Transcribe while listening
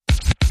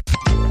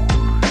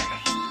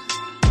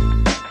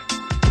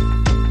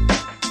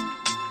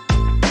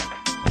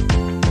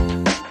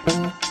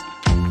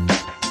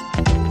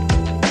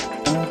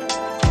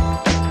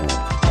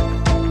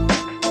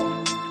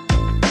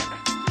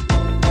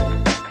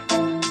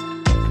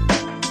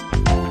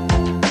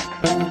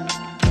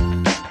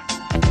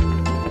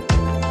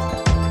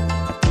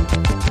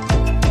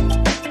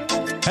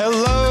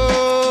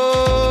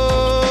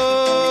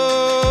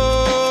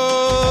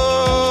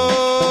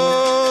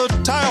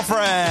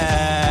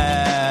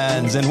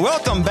friends, and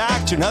welcome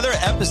back to another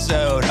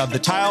episode of the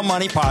Tile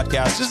Money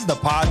Podcast. This is the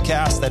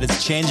podcast that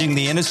is changing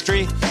the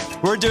industry.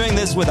 We're doing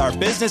this with our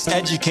business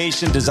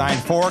education designed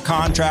for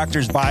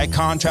contractors by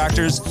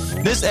contractors.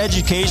 This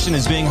education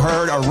is being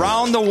heard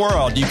around the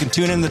world. You can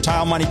tune in the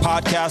Tile Money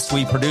Podcast.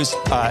 We produce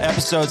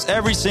episodes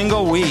every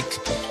single week.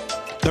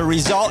 The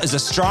result is a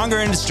stronger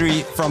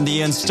industry from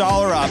the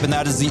installer up, and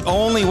that is the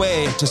only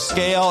way to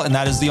scale, and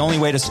that is the only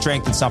way to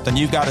strengthen something.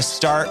 You've got to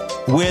start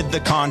with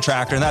the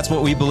contractor, and that's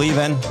what we believe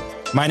in.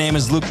 My name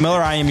is Luke Miller.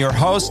 I am your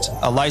host,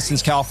 a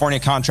licensed California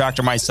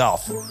contractor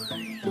myself.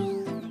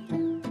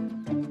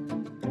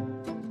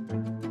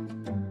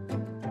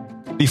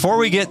 Before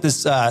we get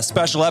this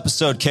special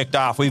episode kicked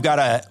off, we've got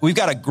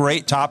a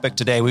great topic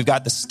today. We've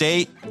got the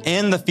state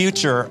and the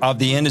future of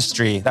the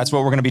industry. That's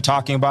what we're going to be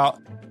talking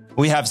about.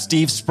 We have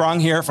Steve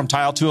Sprung here from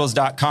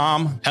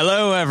TileTools.com.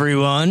 Hello,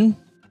 everyone.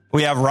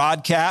 We have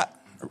Rod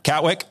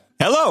Catwick.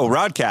 Hello,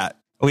 Rod Cat.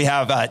 We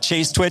have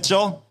Chase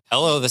Twitchell.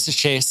 Hello, this is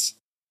Chase.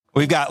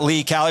 We've got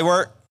Lee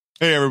Callywort.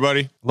 Hey,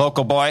 everybody.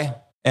 Local boy.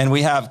 And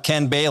we have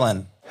Ken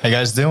Balin. How you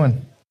guys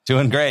doing?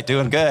 Doing great,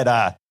 doing good.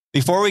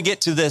 Before we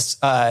get to this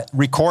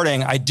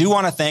recording, I do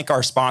want to thank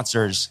our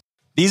sponsors.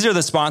 These are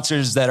the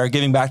sponsors that are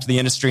giving back to the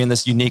industry in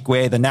this unique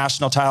way. The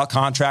National Tile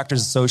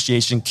Contractors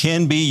Association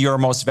can be your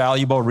most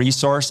valuable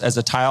resource as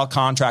a tile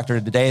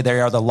contractor today. They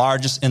are the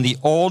largest and the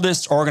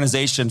oldest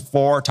organization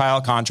for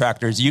tile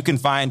contractors. You can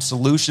find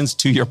solutions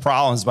to your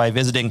problems by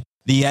visiting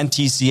the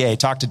NTCA.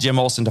 Talk to Jim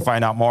Olson to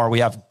find out more. We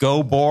have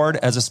Go Board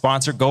as a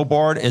sponsor. Go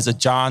Board is a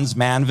Johns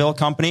Manville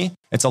company.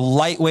 It's a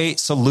lightweight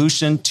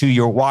solution to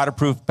your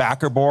waterproof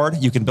backer board.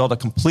 You can build a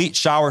complete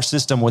shower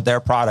system with their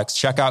products.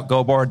 Check out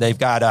Go Board. They've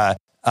got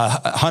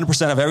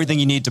 100% of everything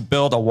you need to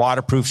build a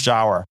waterproof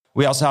shower.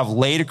 We also have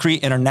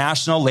Laticrete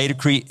International.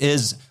 Laticrete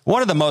is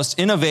one of the most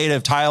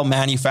innovative tile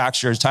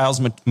manufacturers,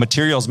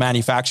 materials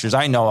manufacturers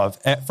I know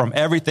of, from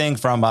everything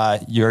from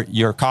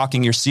your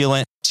caulking, your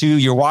sealant, to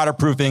your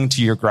waterproofing,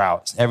 to your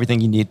grouts,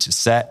 everything you need to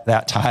set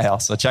that tile.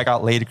 So check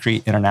out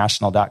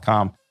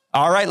LaticreteInternational.com.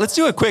 All right, let's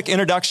do a quick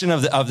introduction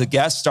of the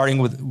guests, starting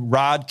with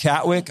Rod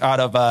Catwick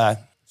out of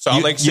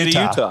Salt Lake City,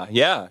 Utah.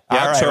 Yeah. All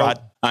right, so Rod.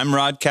 I'm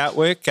Rod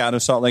Catwick out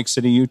of Salt Lake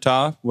City,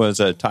 Utah. Was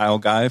a tile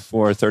guy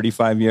for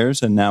 35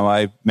 years, and now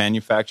I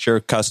manufacture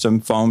custom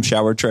foam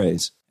shower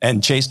trays.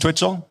 And Chase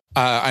Twitchell.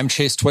 I'm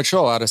Chase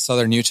Twitchell out of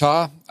Southern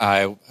Utah.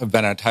 I have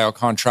been a tile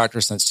contractor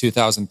since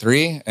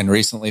 2003 and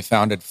recently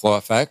founded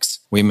FlowFX.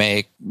 We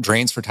make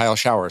drains for tile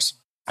showers.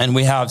 And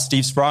we have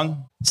Steve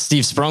Sprung.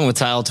 Steve Sprung with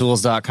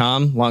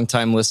TileTools.com.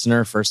 Longtime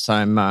listener, first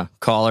time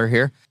caller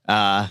here.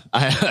 I'm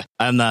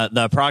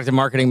the product and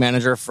marketing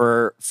manager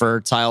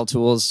for Tile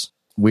Tools.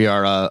 We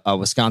are a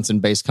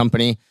Wisconsin-based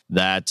company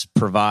that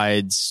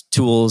provides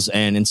tools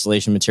and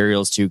installation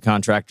materials to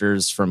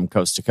contractors from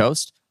coast to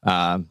coast.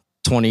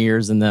 20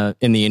 years in the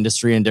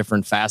industry in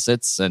different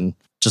facets, and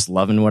just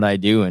loving what I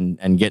do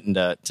and getting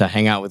to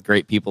hang out with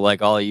great people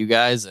like all of you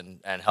guys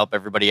and help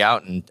everybody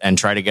out and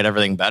try to get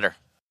everything better.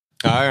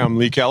 Hi, I'm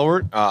Lee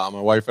Callywort.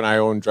 My wife and I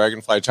own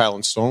Dragonfly Tile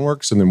and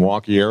Stoneworks in the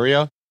Milwaukee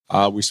area.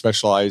 We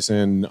specialize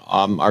in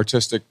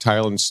artistic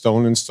tile and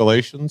stone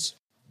installations.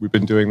 We've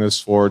been doing this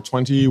for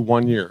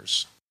 21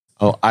 years.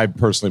 I've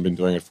personally been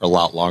doing it for a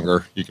lot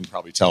longer. You can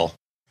probably tell.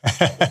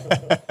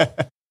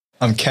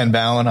 I'm Ken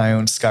Bowen. I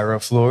own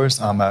Skyro Floors.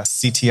 I'm a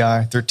CTI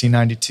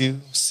 1392,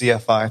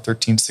 CFI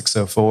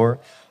 13604.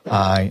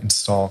 I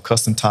install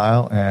custom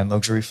tile and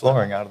luxury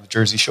flooring out of the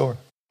Jersey Shore.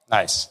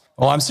 Nice.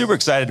 Well, I'm super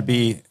excited to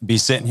be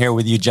sitting here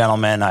with you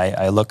gentlemen.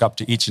 I look up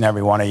to each and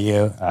every one of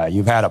you.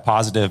 You've had a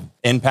positive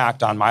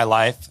impact on my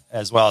life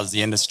as well as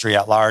the industry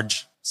at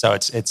large. So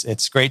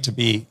it's great to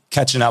be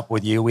catching up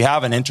with you. We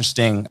have an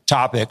interesting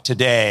topic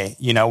today.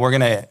 You know, we're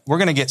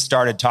gonna get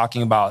started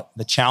talking about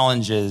the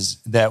challenges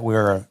that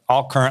we're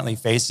all currently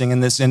facing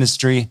in this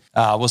industry.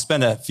 We'll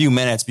spend a few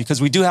minutes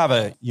because we do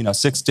have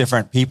 6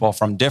 different people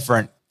from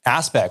different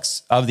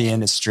aspects of the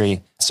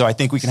industry. So I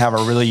think we can have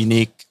a really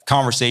unique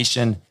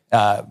conversation.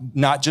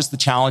 Not just the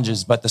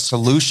challenges, but the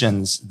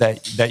solutions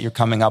that you're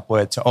coming up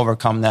with to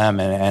overcome them,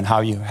 and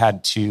how you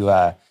had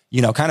to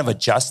kind of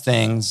adjust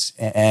things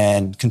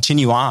and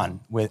continue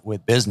on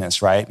with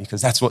business, right?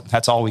 Because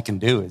that's all we can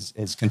do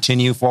is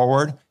continue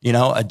forward,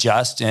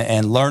 adjust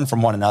and learn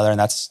from one another. And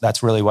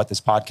that's really what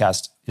this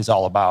podcast is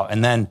all about.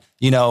 And then,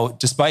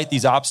 despite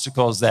these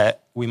obstacles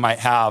that we might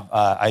have,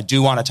 I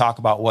do want to talk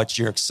about what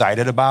you're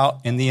excited about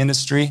in the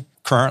industry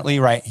currently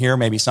right here,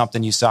 maybe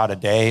something you saw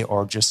today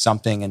or just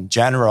something in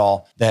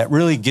general that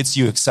really gets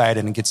you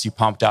excited and gets you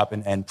pumped up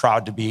and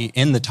proud to be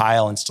in the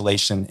tile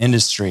installation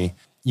industry.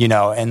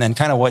 And then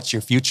kind of what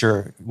your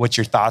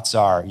thoughts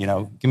are,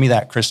 give me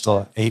that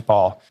crystal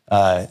 8-ball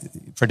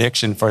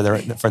prediction for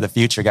the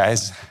future,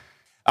 guys.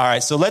 All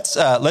right. So let's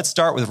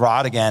start with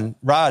Rod again.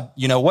 Rod,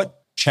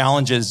 what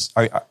challenges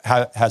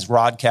has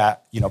Rodcat,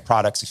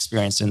 products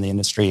experienced in the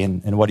industry,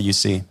 and what do you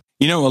see?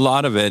 A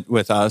lot of it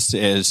with us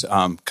is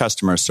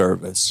customer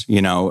service,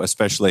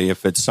 especially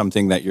if it's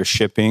something that you're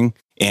shipping.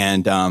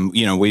 And,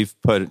 we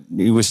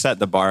set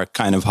the bar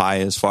kind of high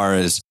as far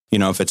as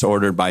if it's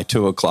ordered by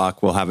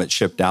 2:00, we'll have it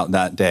shipped out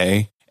that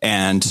day.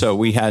 And so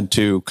we had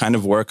to kind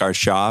of work our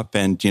shop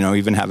and,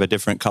 even have a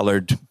different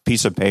colored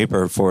piece of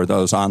paper for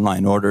those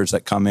online orders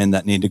that come in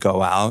that need to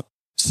go out.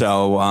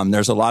 So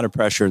there's a lot of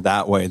pressure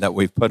that way that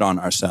we've put on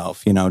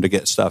ourselves, to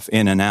get stuff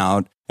in and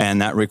out.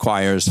 And that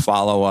requires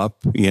follow up,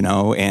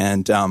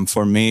 and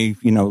for me,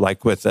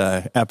 like with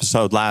the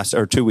episode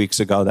 2 weeks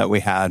ago that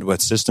we had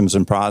with systems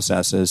and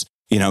processes,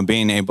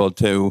 being able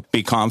to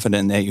be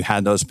confident that you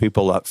had those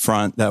people up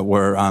front that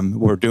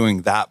were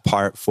doing that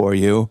part for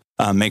you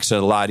makes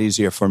it a lot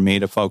easier for me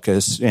to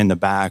focus in the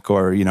back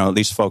or, at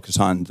least focus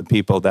on the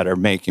people that are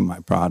making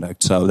my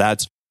product. So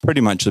that's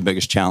pretty much the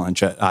biggest challenge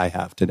that I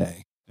have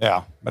today.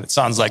 Yeah, but it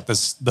sounds like the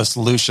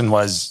solution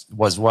was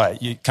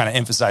what? You kind of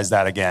emphasize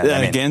that again.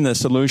 Again, the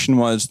solution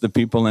was the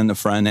people in the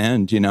front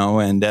end,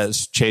 and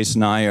as Chase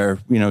and I are,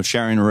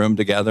 sharing a room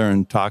together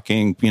and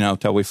talking,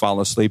 till we fall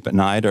asleep at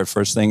night or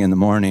first thing in the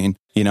morning,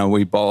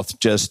 we both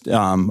just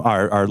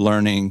are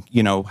learning,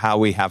 how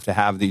we have to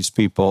have these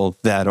people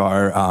that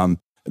are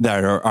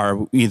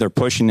either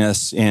pushing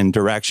us in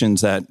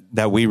directions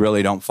that we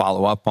really don't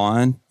follow up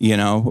on,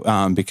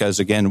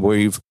 because again,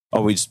 we've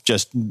always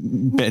just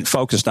been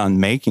focused on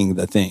making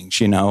the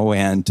things,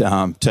 and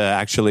to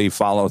actually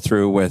follow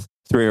through with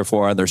 3 or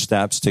 4 other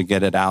steps to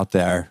get it out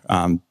there,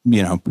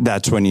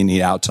 that's when you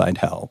need outside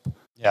help.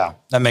 Yeah,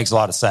 that makes a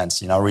lot of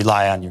sense.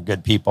 Rely on your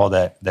good people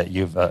that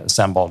you've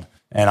assembled.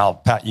 And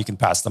you can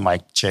pass the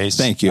mic, Chase.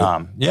 Thank you.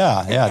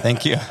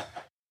 Thank you.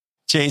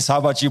 Chase, how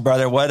about you,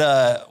 brother?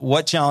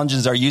 What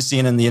challenges are you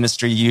seeing in the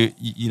industry?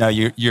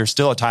 You're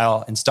still a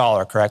tile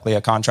installer, correctly?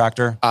 A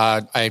contractor?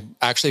 I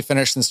actually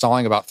finished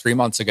installing about 3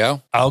 months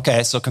ago.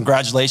 Okay, so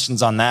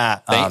congratulations on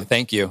that.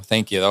 Thank you.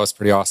 That was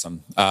pretty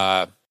awesome.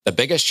 The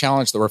biggest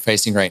challenge that we're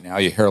facing right now,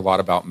 you hear a lot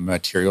about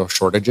material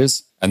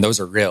shortages, and those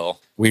are real.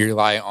 We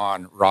rely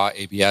on raw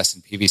ABS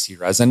and PVC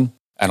resin,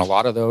 and a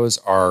lot of those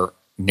are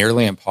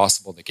nearly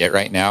impossible to get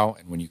right now.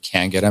 And when you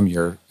can get them,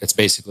 it's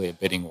basically a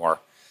bidding war.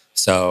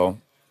 So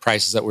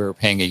prices that we were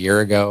paying a year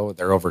ago,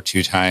 they're over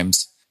 2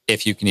 times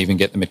if you can even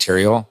get the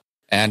material.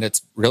 And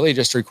it's really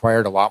just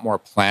required a lot more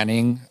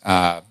planning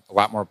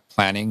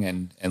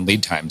and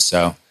lead time.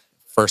 So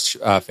first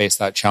faced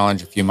that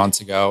challenge a few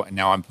months ago, and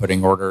now I'm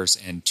putting orders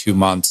in 2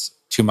 months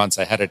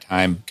ahead of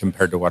time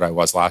compared to what I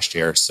was last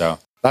year. So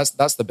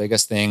that's the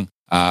biggest thing.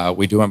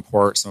 We do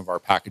import some of our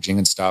packaging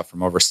and stuff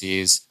from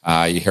overseas.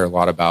 You hear a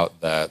lot about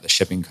the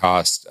shipping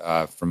cost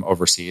from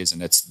overseas,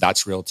 and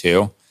that's real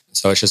too.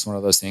 So it's just one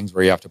of those things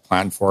where you have to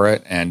plan for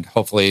it, and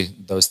hopefully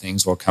those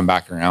things will come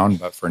back around.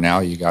 But for now,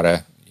 you got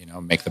to,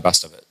 make the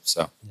best of it.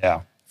 So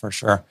yeah, for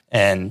sure.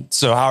 And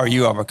so how are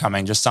you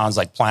overcoming? Just sounds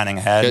like planning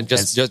ahead.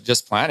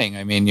 Just planning.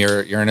 I mean,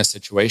 you're in a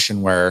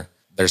situation where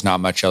there's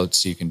not much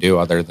else you can do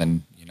other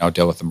than,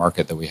 deal with the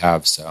market that we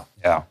have. So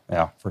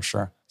yeah, for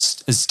sure.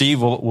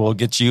 Steve, we'll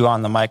get you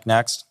on the mic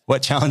next.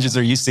 What challenges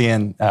are you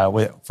seeing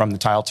from the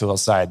Tile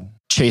Tools side?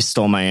 Chase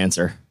stole my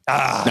answer.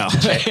 No,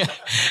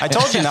 I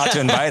told you not to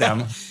invite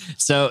him.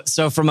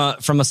 So from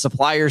a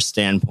supplier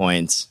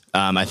standpoint,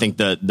 I think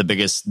the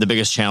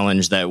biggest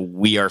challenge that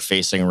we are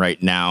facing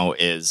right now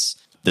is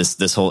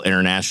this whole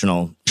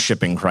international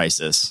shipping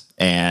crisis,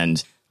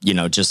 and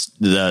just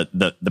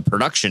the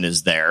production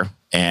is there,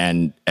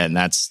 and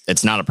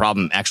it's not a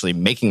problem actually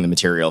making the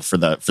material for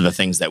the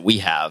things that we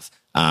have.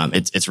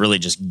 It's really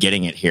just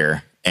getting it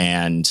here,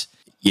 and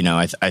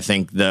I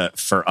think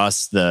for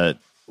us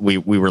we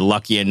were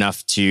lucky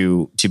enough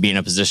to be in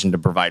a position to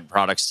provide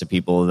products to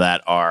people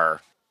that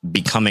are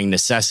becoming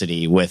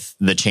necessity with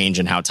the change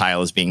in how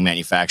tile is being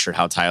manufactured,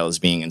 how tile is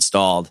being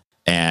installed.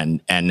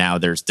 And now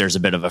there's a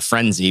bit of a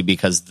frenzy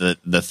because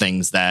the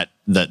things that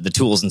the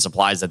tools and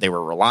supplies that they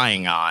were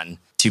relying on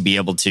to be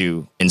able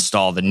to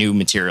install the new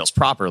materials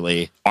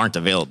properly aren't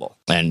available.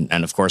 And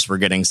of course we're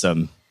getting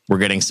some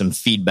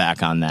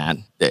feedback on that.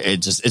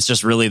 It's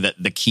just really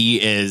the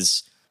key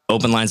is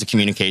open lines of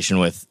communication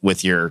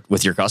with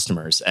your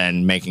customers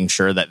and making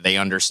sure that they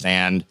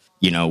understand,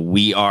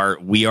 we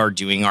are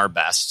doing our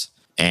best.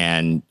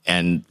 And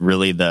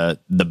really the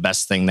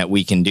best thing that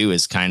we can do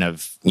is kind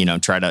of,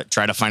 try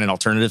to find an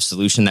alternative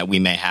solution that we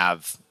may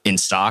have in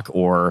stock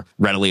or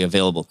readily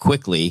available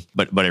quickly.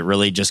 But it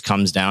really just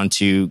comes down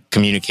to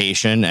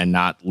communication and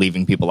not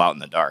leaving people out in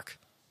the dark.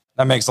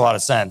 That makes a lot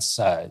of sense.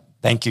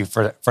 Thank you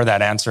for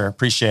that answer.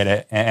 Appreciate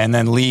it. And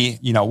then Lee,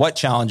 what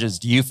challenges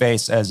do you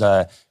face as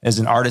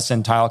an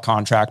artisan tile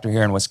contractor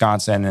here in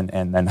Wisconsin,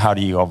 and then how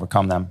do you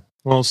overcome them?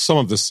 Well, some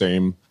of the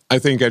same. I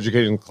think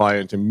educating the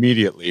client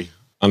immediately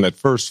on that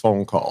first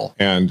phone call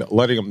and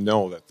letting them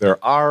know that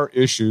there are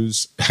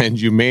issues and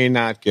you may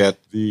not get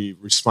the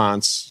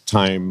response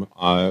time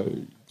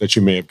that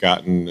you may have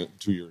gotten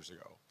 2 years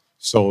ago.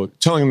 So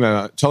telling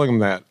them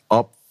that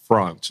up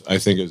front, I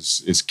think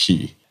is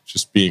key.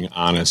 Just being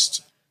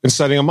honest and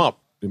setting them up.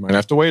 You might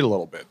have to wait a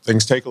little bit.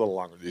 Things take a little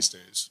longer these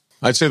days.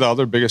 I'd say the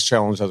other biggest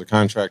challenge as a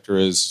contractor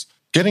is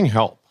getting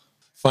help,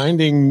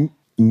 finding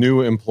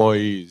new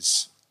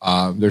employees.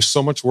 There's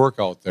so much work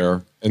out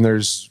there and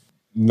there's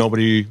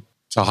nobody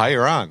to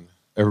hire on.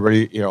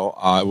 everybody,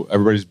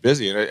 everybody's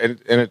busy, and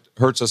it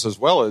hurts us as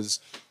well as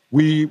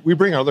we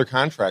bring other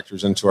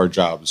contractors into our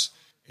jobs,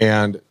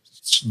 and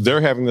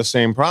they're having the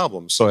same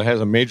problem. So it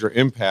has a major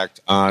impact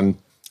on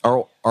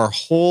our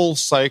whole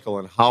cycle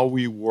and how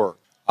we work.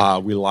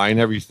 We line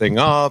everything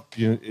up,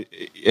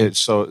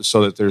 so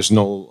that there's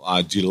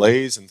no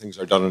delays and things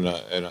are done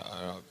in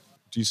a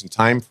decent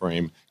time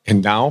frame.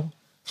 And now,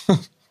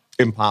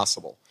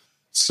 impossible.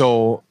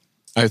 So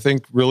I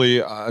think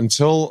really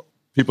until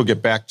people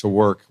get back to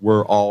work,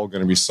 we're all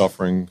going to be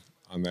suffering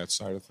on that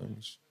side of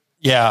things.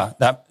 Yeah,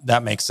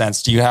 that makes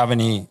sense. Do you have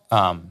any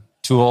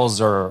tools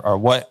or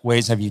what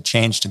ways have you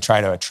changed to try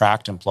to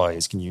attract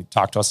employees? Can you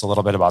talk to us a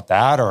little bit about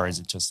that, or is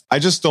it just? I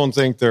just don't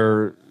think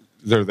they're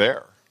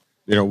there.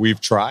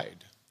 We've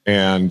tried,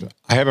 and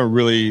I haven't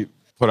really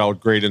put out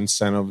great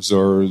incentives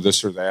or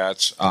this or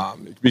that,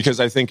 because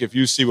I think if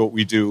you see what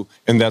we do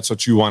and that's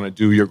what you want to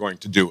do, you're going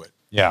to do it.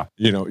 Yeah.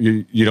 You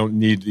don't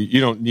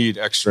need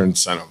extra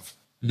incentive.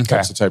 Okay.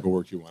 That's the type of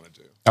work you want to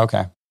do.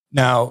 Okay.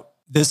 Now,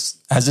 has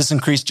this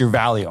increased your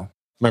value?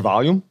 My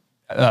volume?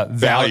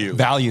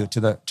 Value to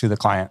the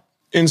client.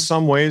 In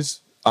some ways,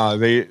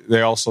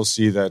 they also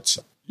see that,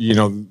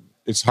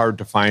 it's hard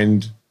to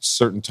find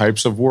certain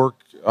types of work.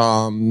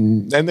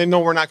 And they know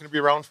we're not going to be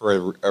around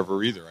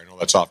forever either. I know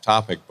that's off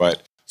topic,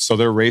 but so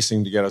they're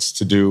racing to get us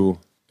to do,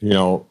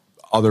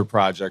 other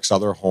projects,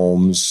 other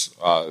homes,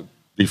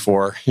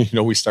 before,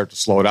 we start to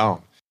slow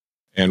down.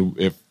 And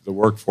if the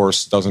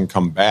workforce doesn't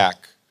come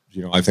back,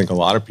 I think a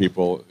lot of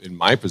people in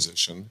my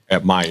position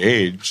at my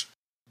age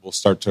will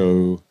start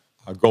to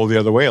go the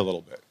other way a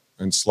little bit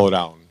and slow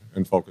down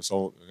and focus,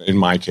 in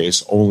my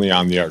case, only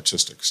on the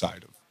artistic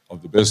side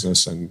of the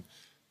business and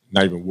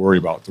not even worry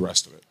about the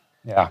rest of it.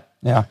 Yeah.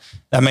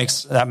 That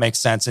makes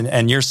sense.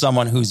 And you're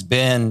someone who's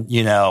been,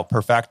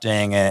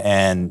 perfecting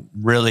and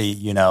really,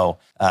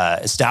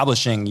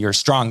 establishing your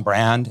strong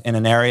brand in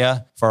an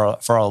area for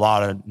a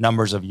lot of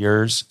numbers of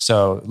years.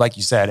 So like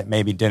you said, it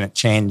maybe didn't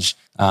change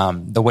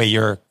the way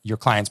your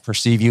clients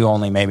perceive you,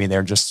 only maybe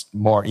they're just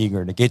more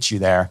eager to get you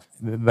there.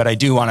 But I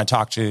do want to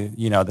talk to,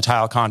 the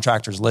tile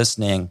contractors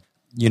listening,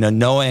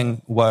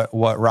 knowing what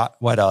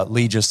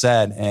Lee just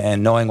said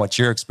and knowing what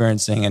you're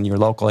experiencing in your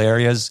local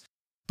areas,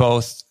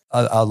 both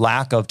a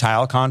lack of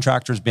tile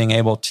contractors being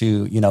able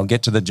to,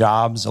 get to the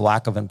jobs, a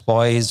lack of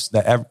employees,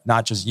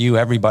 not just you,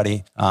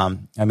 everybody.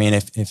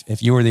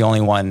 If you were the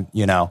only one,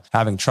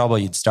 having trouble,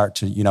 you'd start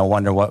to,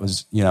 wonder what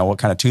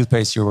kind of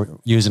toothpaste you were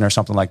using or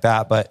something like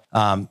that. But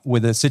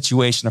with a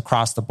situation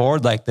across the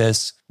board like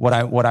this, what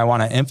I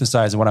want to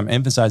emphasize and what I'm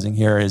emphasizing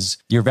here is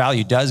your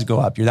value does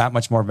go up. You're that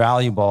much more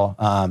valuable.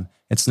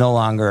 It's no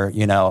longer,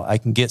 I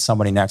can get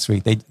somebody next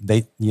week.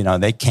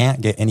 They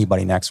can't get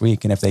anybody next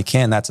week. And if they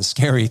can, that's a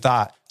scary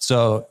thought.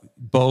 So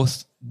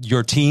both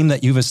your team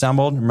that you've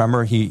assembled,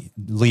 remember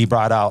Lee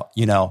brought out,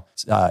 in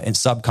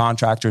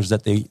subcontractors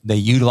that they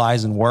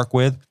utilize and work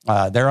with,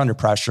 they're under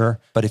pressure.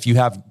 But if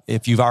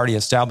you've already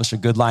established a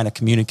good line of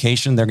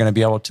communication, they're going to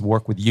be able to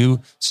work with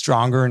you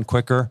stronger and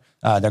quicker.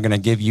 They're going to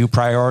give you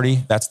priority.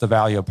 That's the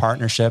value of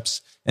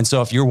partnerships. And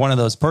so if you're one of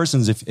those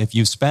persons, if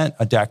you've spent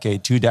a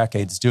decade, 2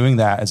 decades doing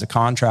that as a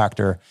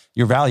contractor,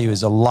 your value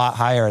is a lot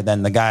higher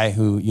than the guy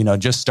who,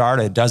 just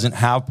started, doesn't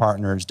have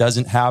partners,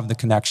 doesn't have the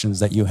connections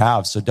that you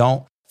have. So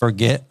don't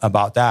forget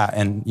about that.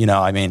 And,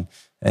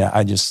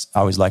 I just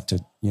always like to,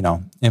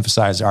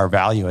 emphasize our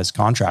value as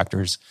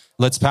contractors.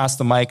 Let's pass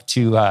the mic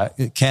to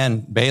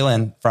Ken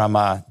Balin from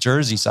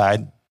Jersey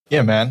side.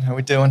 Yeah, man. How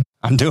we doing?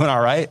 I'm doing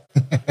all right.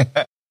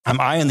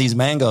 I'm eyeing these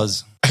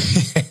mangoes.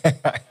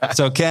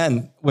 So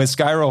Ken, with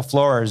Skyro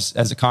Floors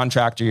as a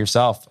contractor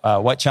yourself,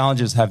 what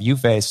challenges have you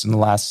faced in the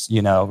last,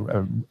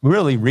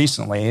 really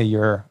recently, a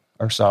year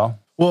or so?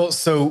 Well,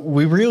 so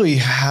we really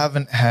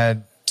haven't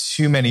had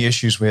too many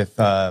issues with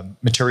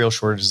material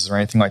shortages or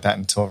anything like that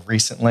until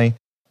recently.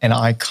 And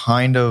I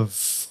kind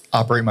of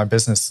operate my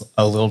business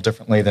a little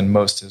differently than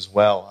most as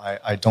well.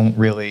 I don't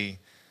really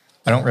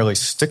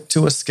stick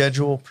to a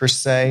schedule per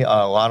se.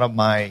 A lot of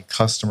my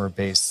customer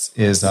base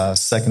is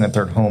second and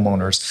third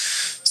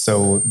homeowners.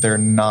 So they're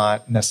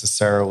not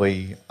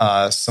necessarily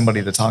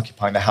somebody that's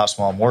occupying the house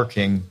while I'm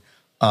working.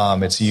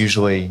 It's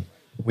usually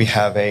we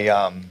have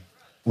a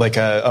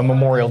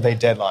Memorial Day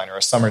deadline or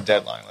a summer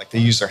deadline. Like they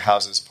use their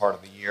houses part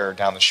of the year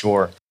down the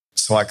shore.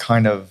 So I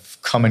kind of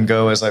come and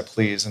go as I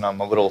please, and I'm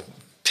a little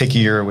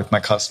pickier with my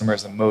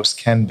customers than most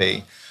can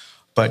be.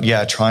 But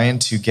yeah, trying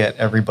to get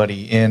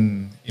everybody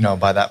in,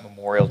 by that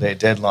Memorial Day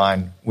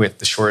deadline with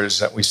the shortage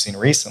that we've seen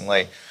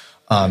recently,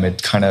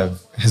 it kind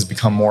of has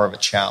become more of a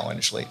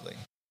challenge lately.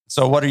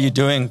 So what are you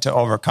doing to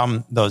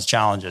overcome those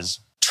challenges?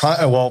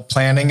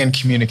 Planning and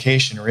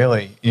communication,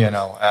 really,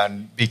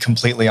 and be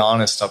completely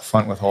honest up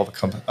front with all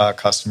the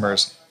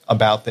customers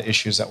about the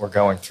issues that we're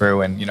going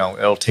through. And,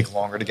 it'll take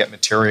longer to get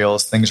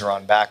materials. Things are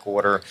on back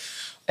order.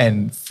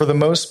 And for the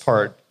most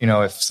part,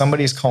 if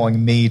somebody's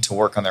calling me to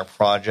work on their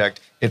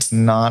project, it's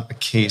not a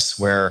case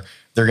where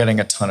they're getting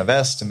a ton of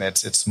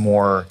estimates. It's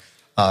more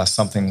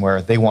something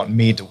where they want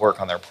me to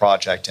work on their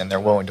project and they're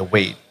willing to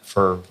wait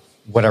for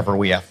whatever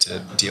we have to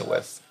deal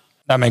with.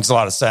 That makes a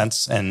lot of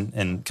sense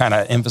and kind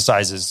of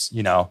emphasizes,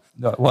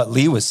 what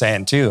Lee was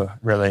saying too,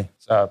 really.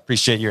 So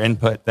appreciate your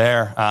input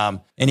there.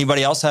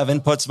 Anybody else have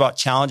inputs about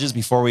challenges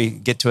before we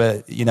get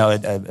to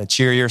a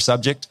cheerier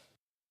subject?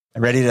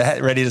 Ready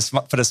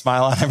to put a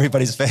smile on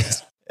everybody's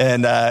face.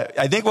 And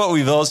I think what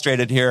we've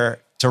illustrated here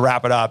to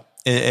wrap it up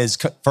is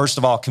first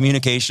of all,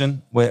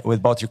 communication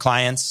with both your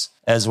clients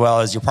as well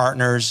as your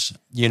partners.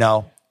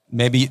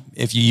 Maybe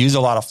if you use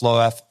a lot of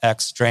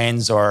FlowFX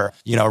drains or,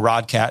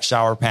 Rodcat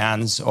shower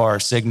pans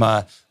or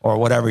Sigma or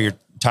whatever your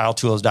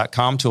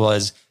tiletools.com tool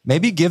is,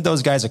 maybe give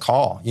those guys a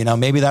call.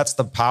 Maybe that's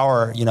the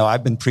power.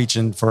 I've been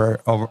preaching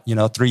for over,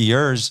 3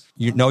 years.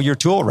 Know your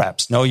tool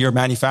reps, know your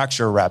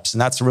manufacturer reps.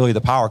 And that's really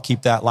the power.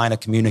 Keep that line of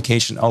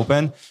communication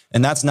open.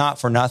 And that's not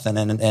for nothing.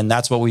 And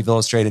that's what we've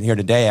illustrated here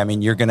today. I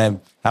mean, you're going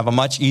to have a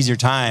much easier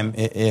time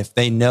if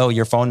they know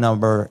your phone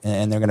number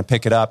and they're going to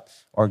pick it up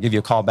or give you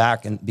a call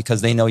back, and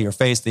because they know your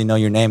face, they know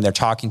your name, they're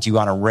talking to you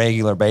on a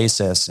regular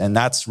basis. And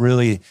that's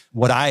really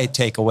what I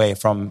take away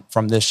from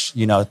this,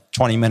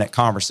 20-minute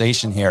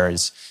conversation here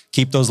is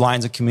keep those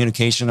lines of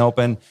communication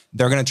open.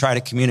 They're going to try to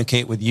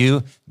communicate with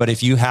you, but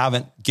if you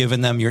haven't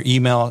given them your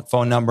email,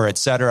 phone number, et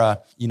cetera,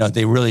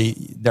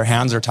 their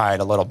hands are tied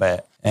a little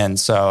bit. And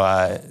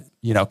so,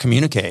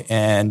 communicate,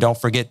 and don't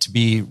forget to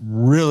be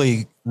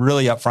really,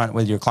 really upfront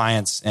with your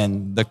clients.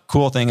 And the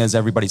cool thing is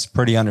everybody's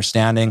pretty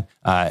understanding.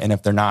 And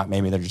if they're not,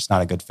 maybe they're just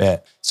not a good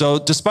fit. So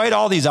despite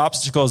all these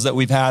obstacles that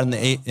we've had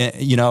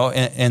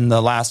in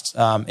the last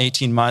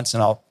 18 months,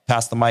 and I'll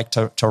pass the mic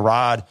to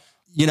Rod,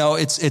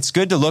 it's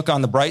good to look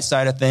on the bright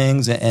side of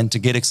things and to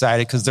get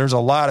excited because there's a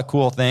lot of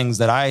cool things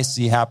that I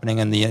see happening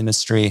in the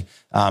industry.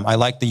 I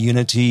like the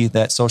unity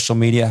that social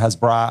media has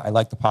brought. I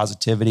like the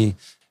positivity,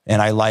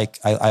 and I like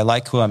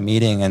who I'm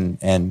meeting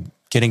and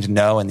getting to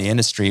know in the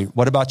industry.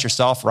 What about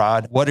yourself,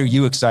 Rod? What are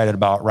you excited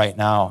about right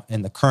now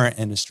in the current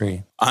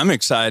industry? I'm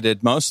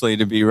excited mostly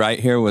to be right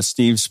here with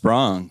Steve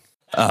Sprung.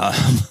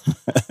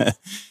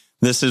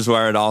 This is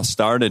where it all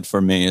started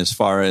for me as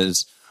far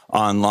as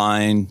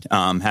online,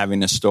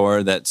 having a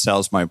store that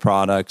sells my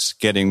products,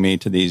 getting me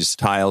to these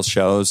tile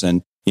shows.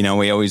 And,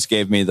 we always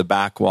gave me the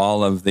back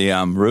wall of the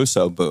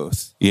Russo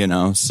booth,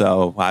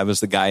 so I was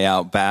the guy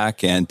out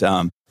back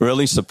and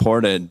really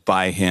supported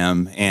by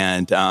him.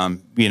 And,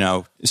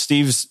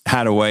 Steve's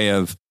had a way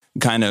of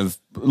kind of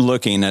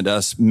looking at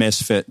us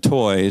misfit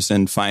toys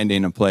and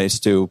finding a place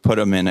to put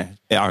them in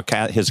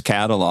his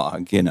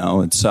catalog,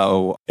 and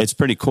so it's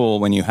pretty cool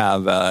when you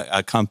have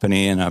a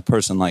company and a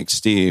person like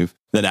Steve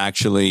that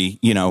actually,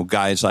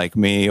 guys like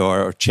me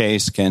or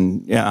Chase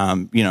can,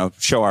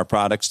 show our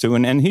products to.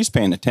 And he's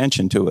paying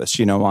attention to us,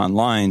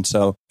 online.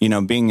 So,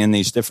 being in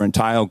these different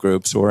tile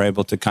groups, we're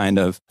able to kind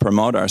of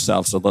promote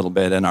ourselves a little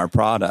bit in our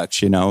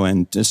products,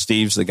 and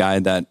Steve's the guy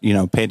that,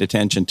 paid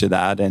attention to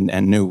that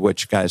and knew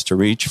which guys to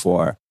reach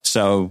for.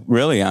 So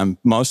really, I'm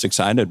most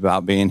excited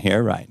about being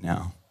here right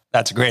now.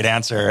 That's a great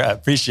answer. I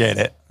appreciate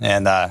it.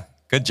 And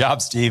good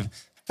job, Steve.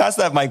 Pass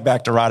that mic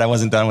back to Rod. I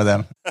wasn't done with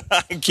him.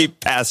 I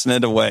keep passing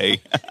it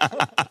away.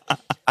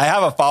 I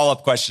have a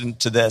follow-up question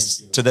to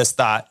this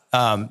thought.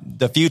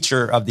 The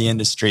future of the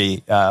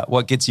industry,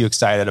 what gets you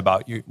excited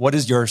about what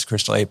is yours,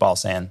 Crystal 8 Ball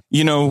saying?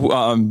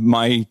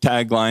 My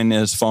tagline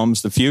is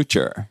foam's the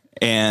future.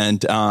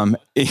 And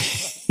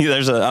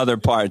there's another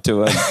part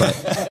to it,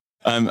 but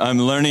I'm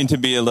learning to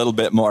be a little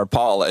bit more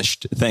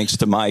polished thanks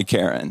to my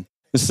Karen.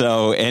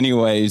 So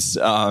anyways,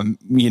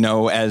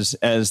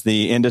 as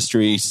the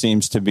industry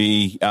seems to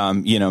be,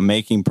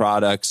 making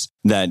products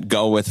that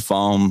go with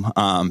foam,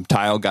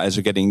 tile guys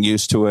are getting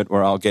used to it.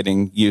 We're all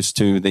getting used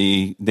to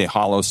the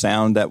hollow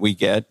sound that we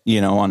get,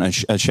 on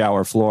a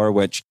shower floor,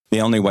 which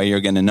the only way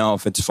you're going to know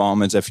if it's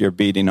foam is if you're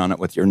beating on it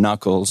with your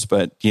knuckles.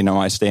 But,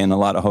 I stay in a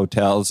lot of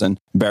hotels and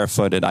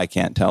barefooted, I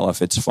can't tell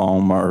if it's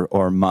foam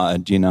or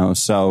mud,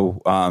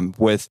 So,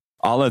 with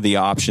all of the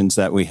options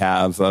that we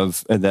have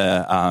of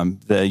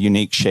the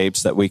unique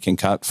shapes that we can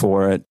cut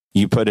for it,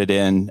 you put it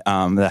in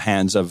the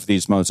hands of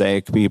these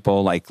mosaic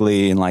people like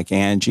Lee and like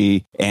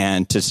Angie,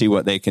 and to see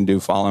what they can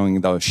do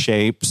following those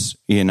shapes,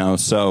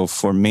 So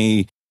for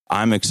me,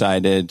 I'm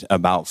excited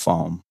about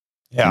foam.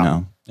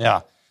 Yeah.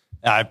 Yeah.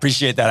 I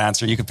appreciate that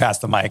answer. You can pass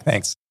the mic.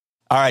 Thanks.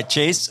 All right,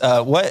 Chase,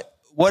 what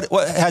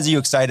has you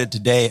excited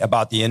today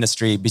about the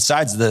industry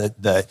besides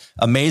the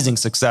amazing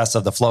success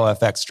of the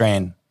FlowFX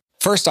drain?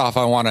 First off,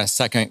 I want to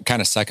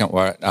second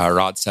what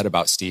Rod said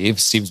about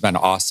Steve. Steve's been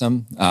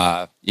awesome.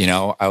 I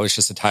was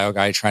just a tile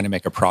guy trying to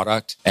make a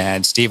product,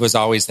 and Steve was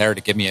always there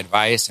to give me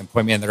advice and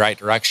point me in the right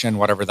direction,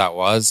 whatever that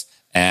was.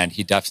 And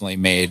he definitely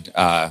made it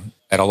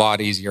a lot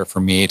easier for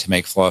me to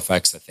make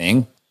FlowFX a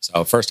thing.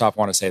 So first off,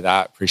 I want to say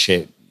that.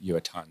 Appreciate you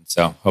a ton.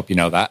 So hope you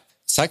know that.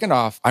 Second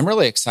off, I'm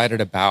really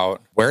excited about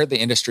where the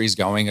industry is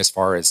going as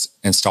far as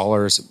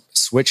installers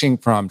switching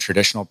from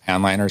traditional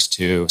pan liners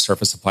to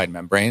surface applied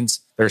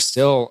membranes. There's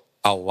still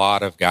a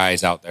lot of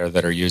guys out there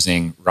that are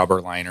using rubber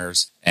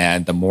liners.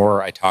 And the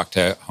more I talk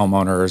to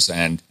homeowners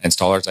and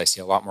installers, I see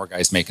a lot more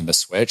guys making the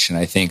switch. And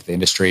I think the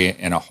industry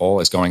in a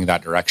whole is going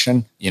that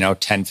direction.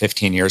 10,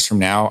 15 years from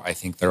now, I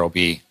think there will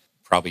be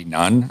probably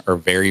none or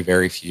very,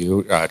 very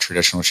few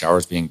traditional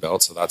showers being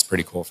built. So that's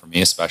pretty cool for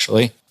me,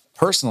 especially.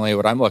 Personally,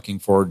 what I'm looking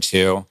forward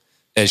to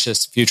is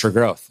just future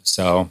growth.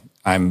 So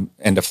I'm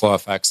into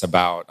FlowFX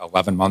about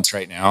 11 months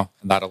right now.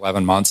 And that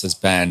 11 months has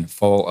been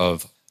full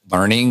of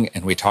learning.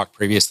 And we talked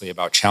previously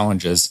about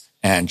challenges.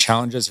 And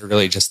challenges are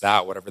really just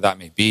that, whatever that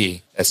may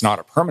be. It's not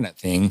a permanent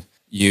thing.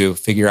 You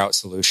figure out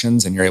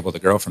solutions and you're able to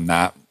grow from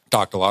that.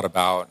 Talked a lot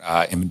about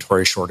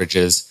inventory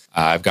shortages.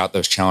 I've got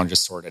those challenges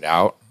sorted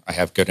out. I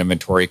have good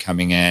inventory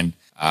coming in.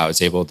 I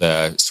was able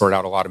to sort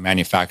out a lot of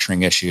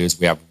manufacturing issues.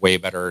 We have way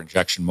better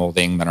injection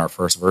molding than our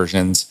first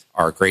versions.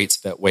 Our grates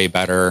fit way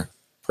better.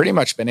 Pretty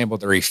much been able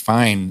to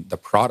refine the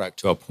product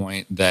to a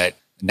point that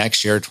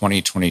next year,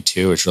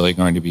 2022, is really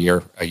going to be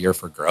a year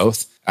for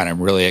growth. And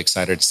I'm really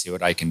excited to see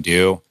what I can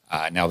do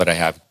now that I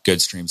have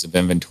good streams of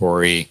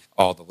inventory.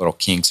 All the little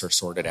kinks are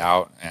sorted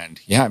out.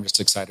 And yeah, I'm just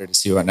excited to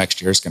see what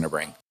next year is going to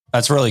bring.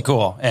 That's really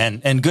cool.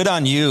 And good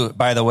on you,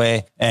 by the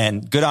way,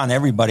 and good on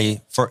everybody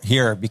for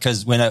here,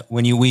 because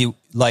we,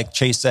 like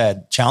Chase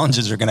said,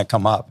 challenges are going to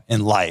come up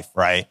in life,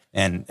 right?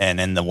 And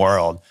in the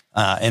world.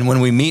 And when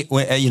we meet,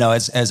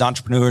 as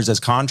entrepreneurs, as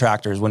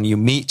contractors, when you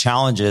meet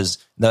challenges,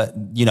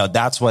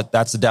 that's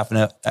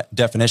the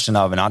definition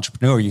of an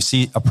entrepreneur. You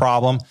see a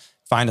problem,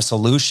 find a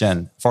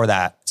solution for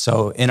that.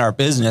 So in our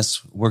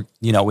business,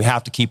 we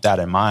have to keep that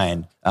in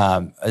mind.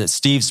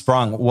 Steve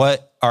Sprung,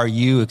 what are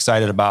you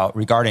excited about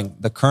regarding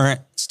the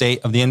current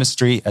state of the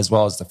industry as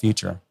well as the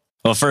future?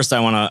 Well, first I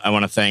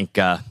want to thank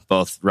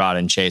both Rod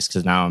and Chase,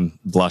 because now I'm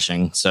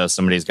blushing. So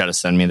somebody's got to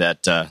send me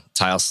that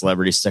Tile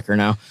Celebrity sticker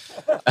now.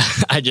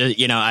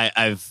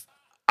 I've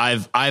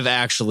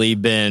actually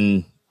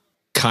been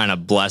kind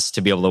of blessed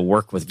to be able to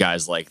work with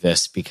guys like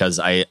this, because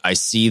I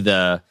see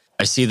the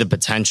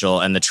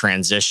potential and the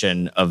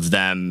transition of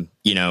them,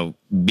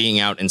 being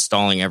out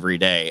installing every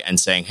day and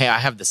saying, "Hey, I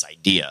have this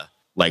idea.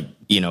 Like,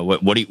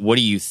 what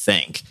do you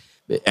think?"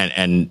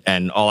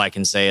 And all I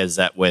can say is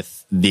that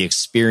with the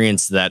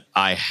experience that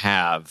I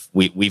have,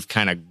 we've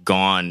kind of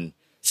gone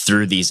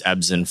through these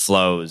ebbs and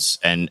flows,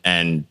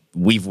 and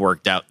we've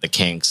worked out the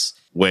kinks,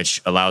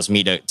 which allows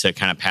me to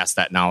kind of pass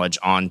that knowledge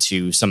on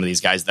to some of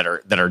these guys that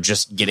are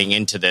just getting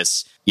into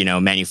this,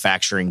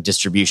 manufacturing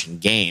distribution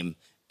game.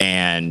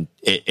 And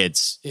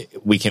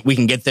we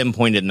can get them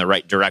pointed in the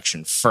right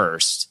direction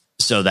first,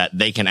 so that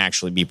they can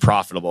actually be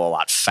profitable a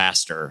lot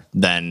faster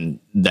than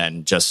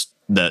just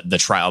the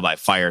trial by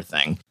fire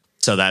thing.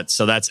 So that's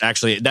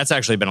actually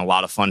been a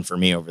lot of fun for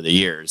me over the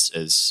years,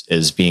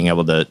 is being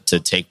able to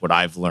take what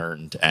I've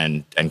learned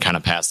and kind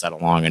of pass that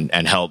along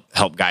and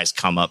help guys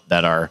come up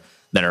that are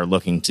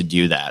looking to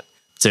do that.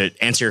 To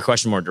answer your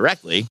question more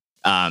directly,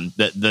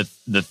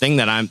 the thing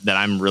that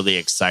I'm really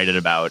excited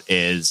about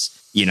is,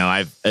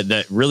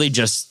 really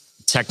just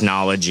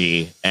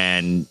technology,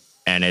 and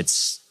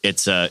it's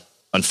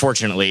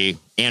unfortunately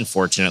and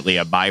fortunately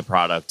a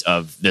byproduct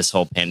of this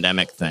whole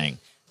pandemic thing.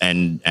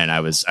 And I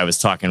was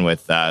talking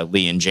with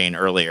Lee and Jane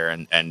earlier,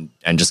 and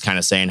just kind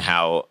of saying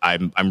how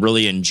I'm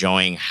really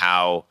enjoying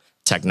how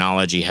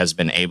technology has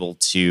been able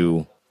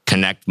to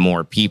connect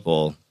more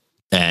people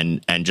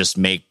and just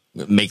make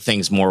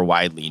things more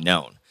widely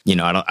known.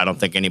 I don't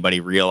think anybody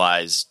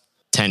realized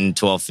 10,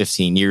 12,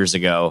 15 years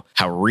ago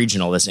how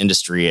regional this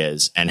industry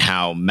is, and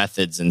how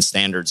methods and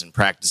standards and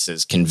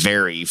practices can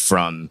vary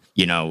from,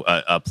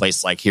 a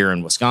place like here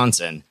in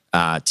Wisconsin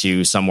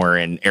to somewhere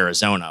in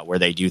Arizona, where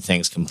they do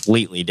things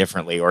completely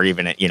differently, or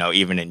even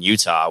in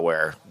Utah,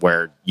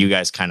 where you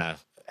guys kind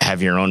of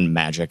have your own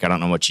magic. I don't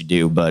know what you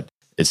do, but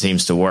it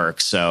seems to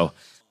work. So,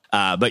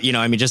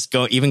 just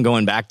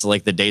going back to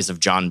like the days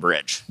of John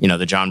Bridge,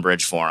 the John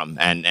Bridge Forum,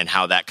 and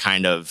how that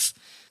kind of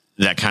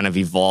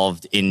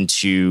evolved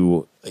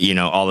into,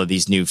 all of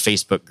these new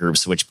Facebook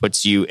groups, which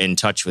puts you in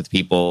touch with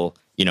people,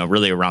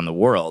 really around the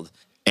world.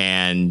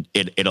 And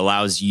it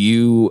allows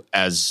you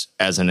as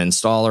an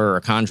installer or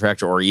a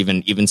contractor, or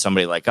even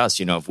somebody like us,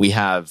 if we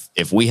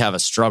have a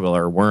struggle,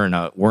 or we're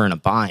in a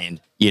bind,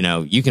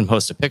 you can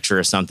post a picture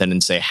or something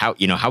and say,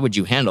 how would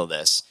you handle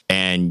this?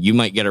 And you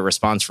might get a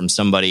response from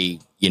somebody,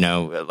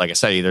 like I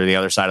said, either the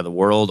other side of the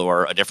world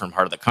or a different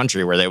part of the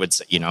country, where they would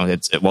say,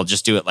 well,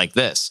 just do it like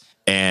this.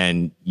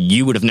 And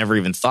you would have never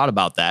even thought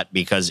about that,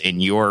 because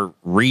in your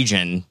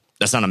region,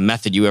 that's not a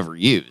method you ever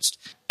used.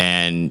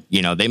 And,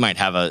 they might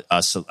have a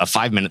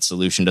 5-minute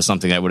solution to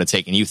something that would have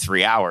taken you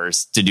 3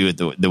 hours to do it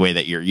the way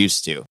that you're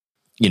used to.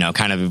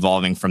 Kind of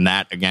evolving from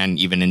that, again,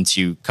 even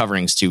into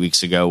coverings 2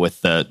 weeks ago with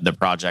the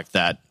project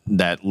that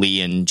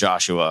Lee and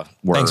Joshua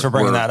were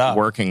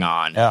working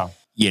on. Yeah.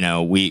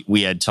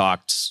 We had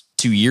talked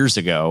 2 years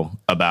ago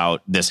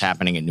about this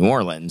happening in New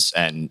Orleans,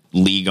 and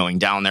Lee going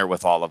down there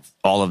with all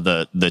of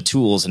the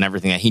tools and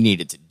everything that he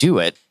needed to do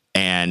it.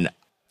 And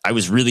I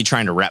was really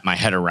trying to wrap my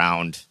head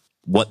around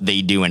what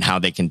they do and how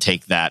they can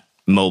take that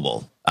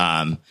mobile.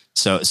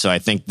 So I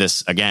think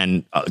this,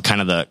 again,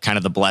 kind of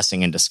the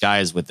blessing in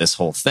disguise with this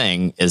whole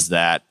thing is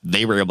that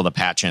they were able to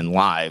patch in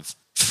live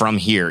from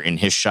here in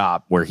his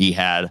shop, where he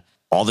had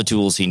all the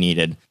tools he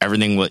needed,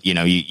 everything.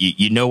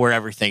 You know where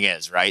everything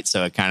is, right?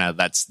 So it kind of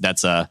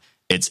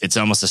it's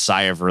almost a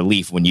sigh of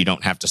relief when you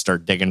don't have to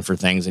start digging for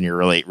things and you're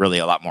really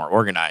a lot more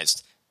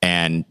organized.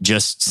 And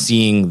just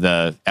seeing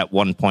at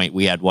one point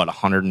we had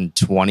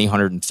 120,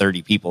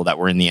 130 people that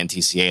were in the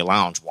NTCA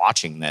lounge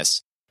watching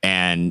this,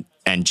 and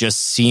just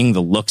seeing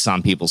the looks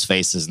on people's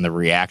faces and the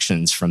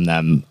reactions from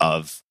them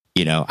of,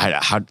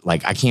 how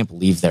like, I can't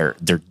believe they're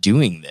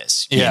doing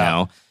this,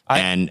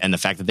 and the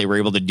fact that they were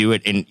able to do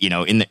it in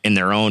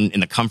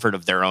the comfort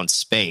of their own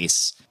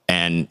space.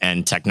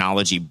 And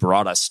technology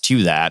brought us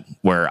to that,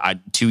 where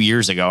 2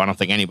 years ago, I don't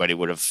think anybody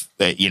would have,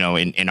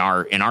 in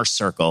our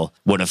circle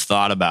would have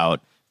thought about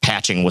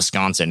patching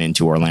Wisconsin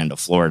into Orlando,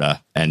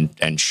 Florida,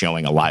 and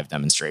showing a live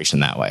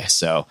demonstration that way.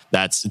 So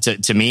that's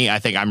to me, I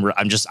think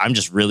I'm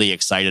just really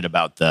excited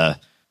about the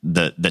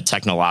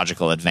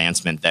technological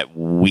advancement that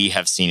we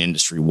have seen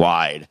industry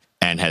wide,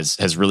 and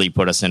has really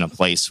put us in a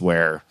place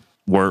where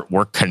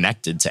we're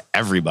connected to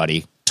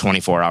everybody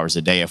 24 hours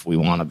a day if we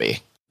want to be.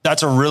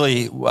 That's a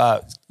really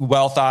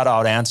well thought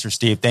out answer,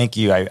 Steve. Thank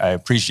you. I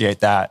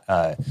appreciate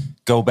that.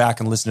 Go back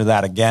and listen to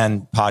that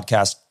again,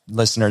 podcast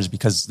listeners,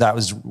 because that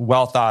was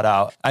well thought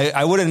out.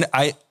 A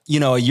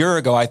year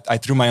ago, I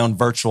threw my own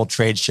virtual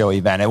trade show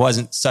event. It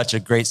wasn't such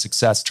a great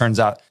success. Turns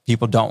out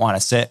people don't want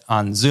to sit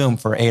on Zoom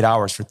for 8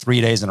 hours for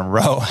 3 days in a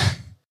row.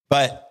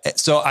 But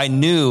so I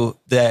knew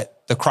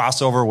that the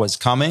crossover was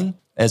coming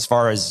as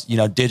far as,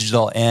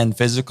 digital and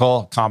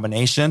physical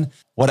combination.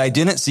 What I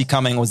didn't see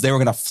coming was they were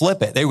going to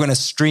flip it. They were going to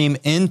stream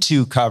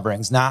into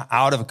coverings, not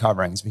out of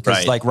coverings.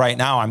 Because like right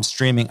now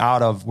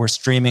we're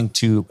streaming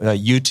to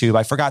YouTube.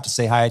 I forgot to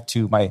say hi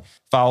to my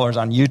followers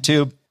on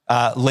YouTube,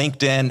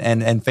 LinkedIn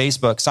and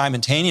Facebook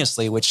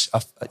simultaneously, which,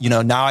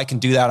 now I can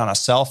do that on a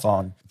cell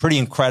phone. Pretty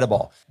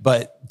incredible.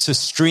 But to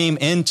stream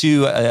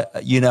into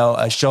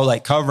a show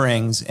like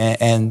Coverings,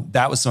 and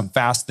that was some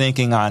fast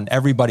thinking on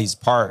everybody's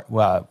part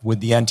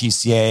with the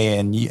NTCA.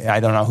 And I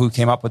don't know who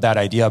came up with that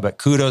idea, but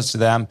kudos to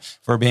them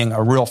for being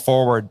a real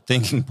forward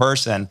thinking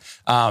person.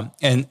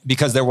 And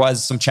because there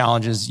was some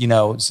challenges,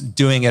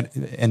 doing it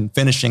and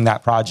finishing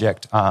that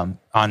project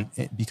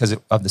because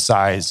of the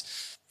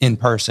size in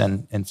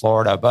person in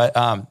Florida.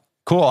 But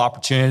cool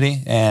opportunity,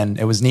 and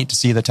it was neat to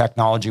see the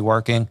technology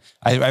working.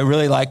 I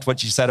really liked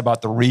what you said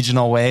about the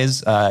regional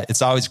ways.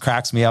 It's always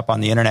cracks me up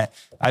on the internet.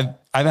 I've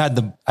had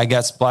the, I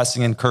guess,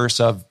 blessing and curse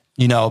of,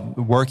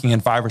 working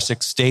in 5 or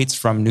 6 states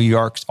from New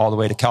York all the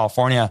way to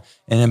California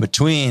and in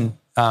between.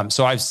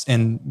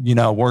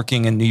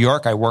 Working in New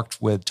York, I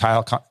worked with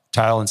tile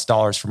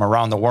installers from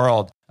around the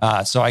world.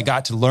 So I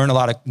got to learn a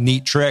lot of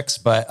neat tricks,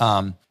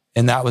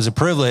 and that was a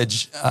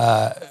privilege.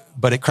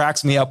 But it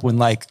cracks me up when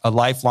like a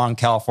lifelong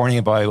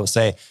California boy will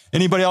say,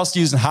 anybody else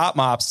using hot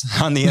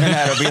mops on the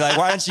internet? Or be like,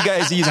 why don't you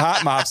guys use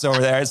hot mops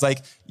over there? It's like,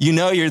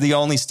 you're the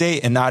only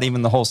state, and not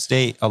even the whole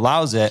state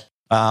allows it.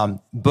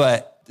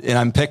 And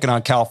I'm picking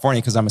on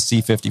California because I'm a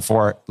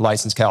C54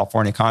 licensed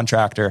California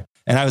contractor.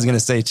 And I was going to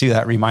say too,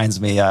 that reminds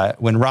me,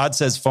 when Rod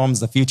says foam's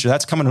the future,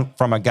 that's coming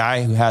from a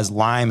guy who has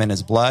lime in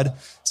his blood.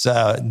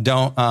 So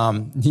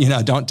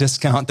don't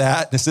discount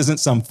that. This isn't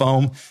some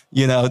foam,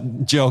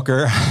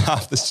 joker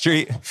off the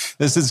street.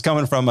 This is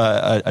coming from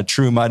a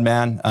true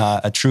mudman,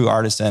 a true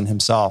artisan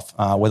himself,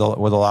 with a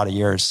lot of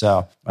years.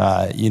 So,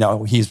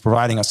 he's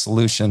providing a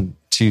solution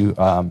to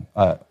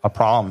a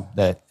problem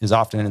that is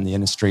often in the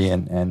industry,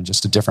 and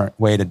just a different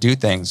way to do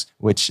things,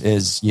 which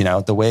is,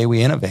 the way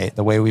we innovate,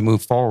 the way we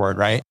move forward,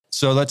 right?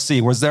 So let's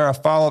see, was there a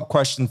follow-up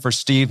question for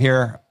Steve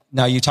here?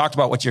 Now, you talked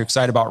about what you're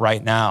excited about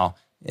right now.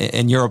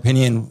 In your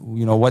opinion,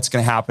 what's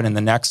going to happen in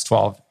the next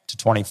 12 to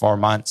 24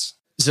 months?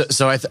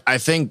 So I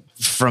think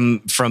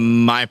from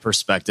my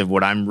perspective,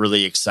 what I'm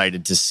really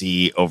excited to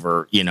see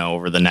over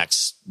the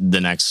next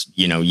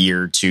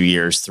year, 2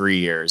 years, 3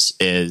 years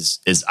is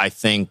I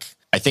think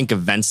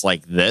events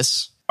like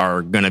this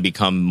are going to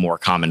become more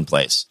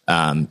commonplace.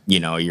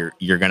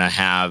 You're going to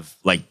have,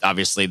 like,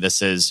 obviously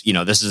this is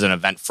an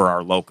event for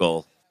our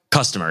local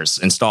customers,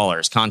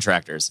 installers,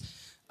 contractors.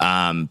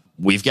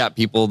 We've got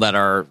people that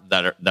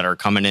are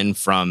coming in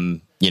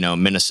from,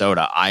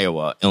 Minnesota,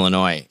 Iowa,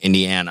 Illinois,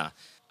 Indiana.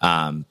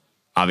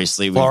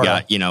 Obviously we've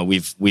Florida.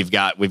 we've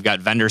got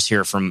vendors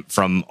here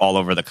from all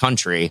over the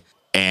country.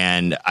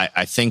 And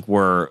I think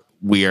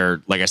we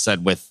are, like I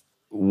said,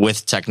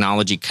 with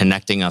technology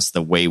connecting us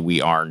the way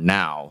we are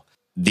now,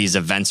 these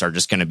events are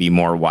just going to be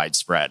more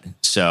widespread.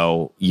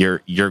 So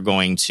you're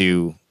going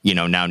to,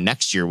 now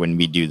next year when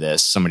we do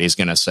this, somebody's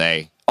going to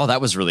say, oh,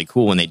 that was really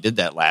cool when they did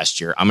that last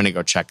year. I'm going to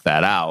go check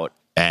that out.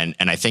 And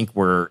I think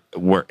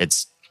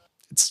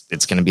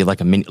it's going to be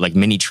like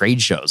mini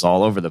trade shows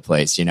all over the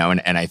place, and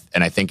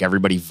I think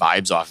everybody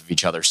vibes off of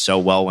each other so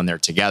well when they're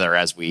together,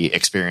 as we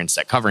experienced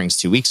at Coverings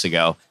 2 weeks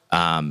ago.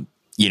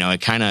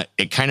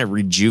 It kind of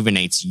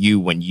rejuvenates you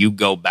when you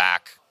go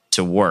back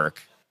to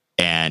work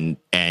and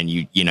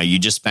you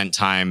just spent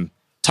time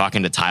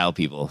talking to tile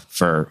people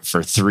for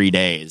 3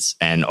 days,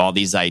 and all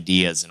these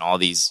ideas and all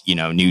these,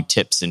 new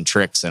tips and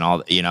tricks and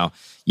all,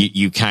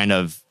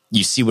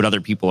 you see what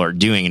other people are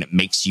doing, and it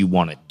makes you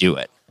want to do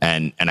it.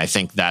 And I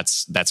think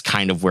that's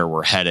kind of where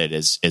we're headed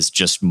is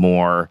just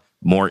more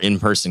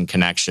in-person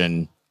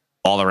connection,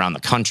 all around the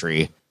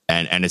country.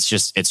 And it's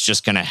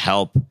just going to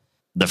help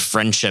the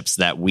friendships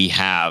that we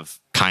have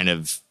kind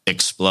of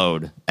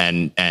explode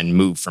and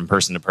move from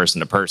person to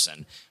person to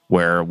person,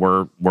 where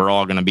we're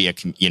all going to be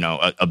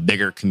a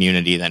bigger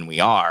community than we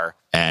are.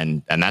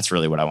 And that's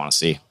really what I want to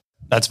see.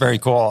 That's very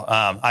cool.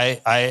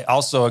 I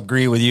also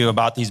agree with you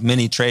about these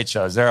mini trade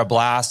shows. They're a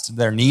blast.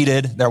 They're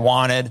needed. They're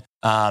wanted.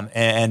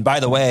 And by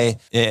the way,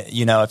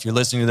 if you're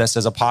listening to this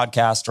as a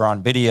podcast or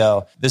on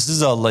video, this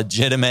is a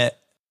legitimate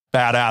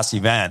badass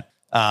event.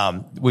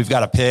 We've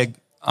got a pig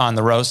on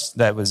the roast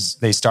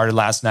they started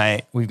last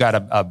night. We've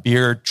got a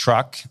beer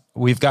truck.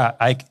 We've got,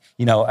 I'm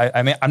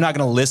not going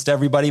to list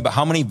everybody, but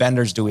how many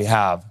vendors do we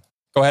have?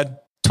 Go ahead.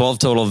 12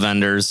 total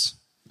vendors.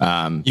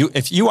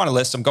 If you want to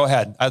list them, go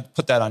ahead. I'll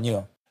put that on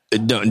you.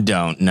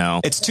 Don't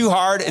no. It's too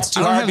hard. It's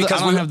too hard because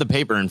I don't have the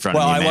paper in front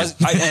of me.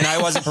 I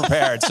wasn't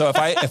prepared. So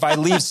if I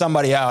leave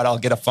somebody out, I'll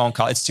get a phone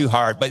call. It's too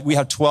hard. But we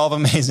have 12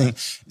 amazing.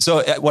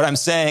 So what I'm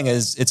saying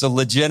is, it's a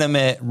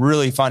legitimate,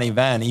 really fun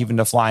event, even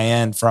to fly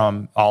in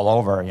from all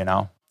over.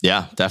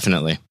 Yeah,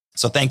 definitely.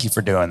 So thank you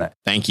for doing that.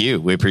 Thank you.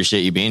 We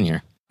appreciate you being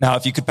here. Now,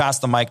 if you could pass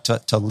the mic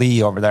to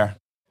Lee over there.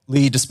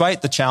 Lee,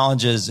 despite the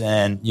challenges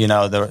and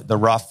the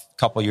rough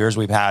couple years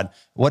we've had,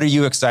 what are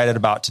you excited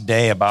about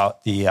today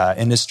about the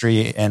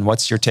industry, and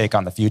what's your take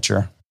on the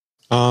future?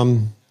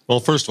 Well,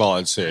 first of all,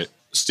 I'd say,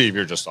 Steve,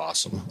 you're just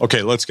awesome.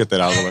 Okay, let's get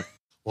that out of the way.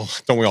 Well,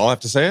 don't we all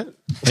have to say it?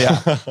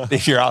 Yeah,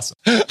 you're awesome.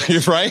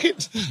 You're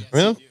right.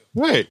 Yeah,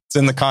 right. It's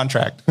in the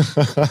contract.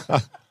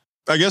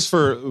 I guess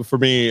for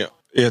me,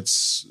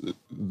 it's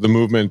the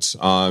movement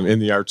in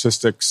the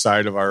artistic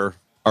side of our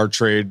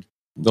trade.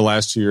 The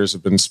last 2 years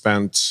have been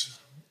spent.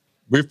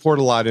 We've poured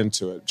a lot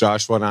into it.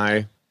 Joshua and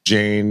I,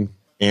 Jane,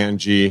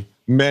 Angie,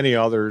 many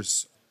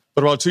others.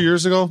 But about 2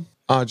 years ago,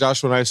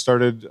 Joshua and I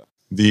started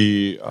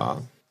the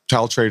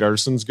Tile Trade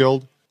Artisans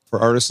Guild for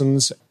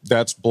artisans.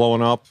 That's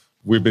blowing up.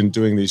 We've been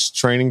doing these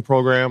training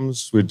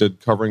programs. We did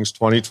Coverings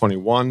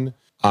 2021.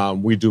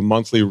 We do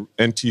monthly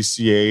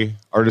NTCA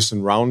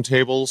artisan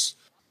roundtables,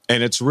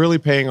 and it's really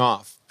paying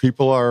off.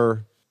 People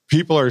are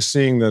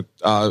seeing that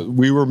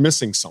we were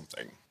missing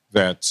something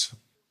that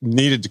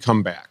needed to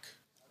come back.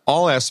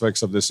 All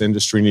aspects of this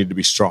industry need to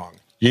be strong.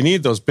 You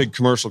need those big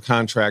commercial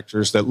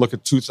contractors that look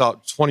at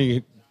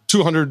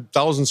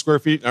 200,000 square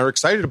feet and are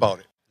excited about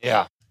it.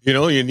 Yeah.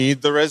 You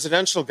need the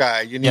residential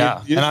guy.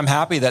 And I'm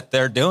happy that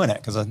they're doing it,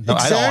 because I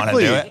don't want to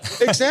do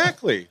it.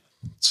 Exactly.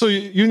 So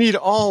you need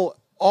all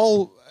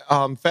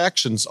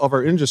factions of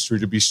our industry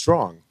to be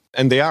strong,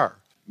 and they are.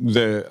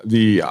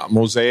 The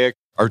mosaic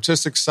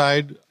artistic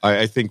side,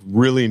 I think,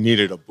 really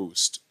needed a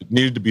boost. It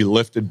needed to be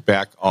lifted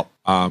back up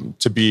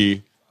to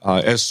be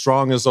as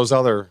strong as those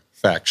other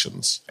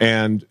factions,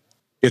 and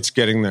it's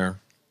getting there.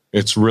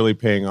 It's really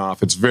paying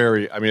off. It's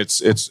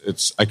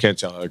I can't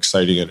tell how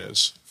exciting it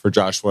is for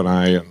Joshua and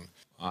I and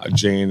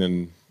Jane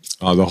and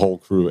the whole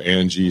crew,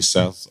 Angie,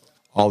 Seth,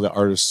 all the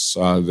artists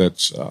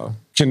that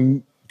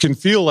can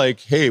feel like,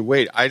 hey,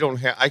 wait, I can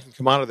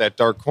come out of that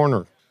dark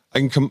corner.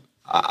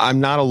 I'm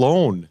not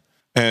alone.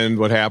 And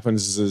what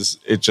happens is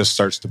it just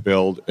starts to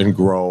build and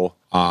grow.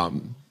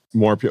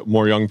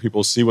 More young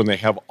people see when they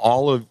have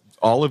all of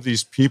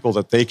these people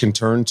that they can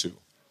turn to.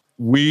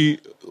 We,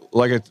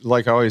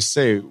 like I always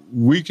say,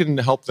 we can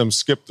help them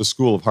skip the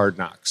school of hard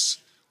knocks.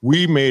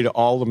 We made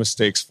all the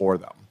mistakes for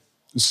them.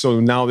 So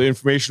now the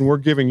information we're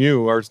giving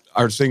you are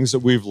things that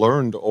we've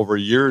learned over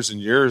years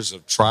and years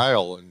of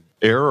trial and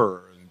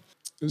error.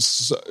 And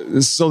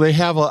so they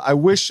have I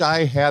wish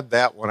I had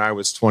that when I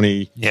was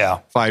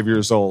 25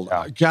 years old.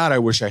 Yeah. God, I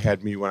wish I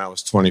had me when I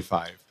was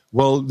 25.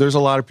 Well, there's a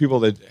lot of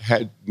people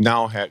that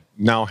now have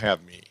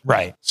me.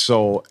 Right.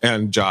 So,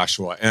 and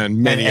Joshua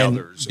and many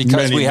others.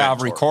 Because many we have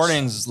mentors.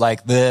 recordings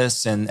like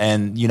this and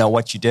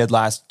what you did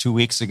last 2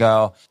 weeks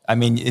ago. I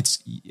mean,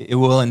 it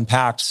will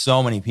impact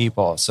so many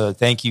people. So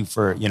thank you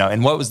for,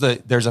 and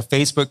there's a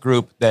Facebook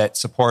group that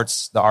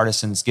supports the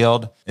Artisans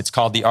Guild. It's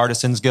called the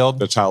Artisans Guild.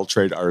 The Tile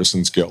Trade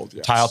Artisans Guild.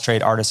 Yes. Tile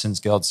Trade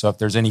Artisans Guild. So if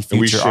there's any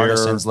future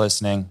artisans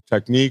listening.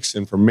 Techniques,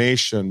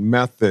 information,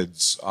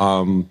 methods.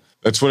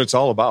 That's what it's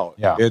all about.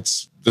 Yeah.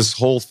 This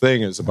whole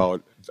thing is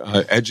about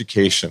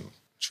education,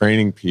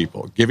 training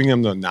people, giving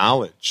them the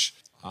knowledge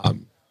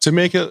to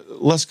make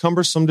it less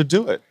cumbersome to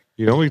do it.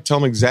 We tell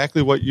them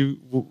exactly what you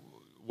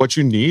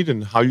need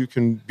and how you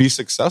can be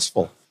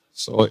successful.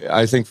 So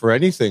I think for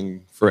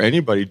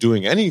anybody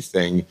doing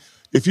anything,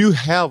 if you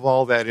have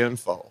all that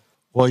info,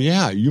 well,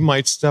 yeah, you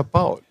might step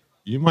out.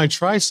 You might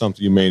try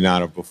something you may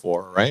not have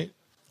before, right?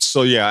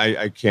 So yeah,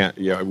 I can't.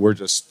 Yeah, we're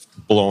just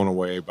blown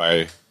away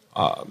by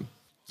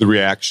the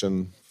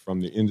reaction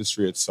from the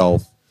industry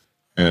itself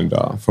and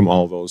from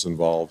all those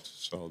involved.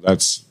 So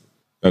that's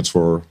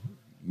where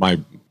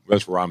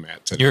I'm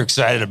at today. You're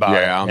excited about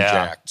it. Yeah, I'm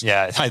jacked.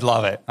 Yeah, I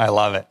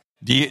love it.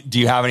 Do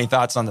you have any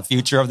thoughts on the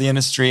future of the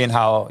industry and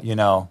how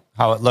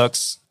it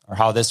looks, or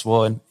how this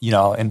will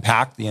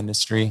impact the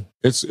industry?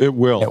 It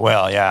will. It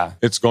will. Yeah.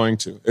 It's going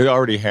to. It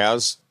already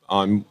has.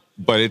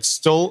 But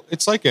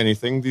it's like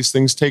anything. These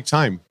things take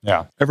time.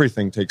 Yeah.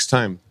 Everything takes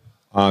time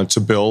to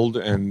build,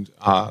 and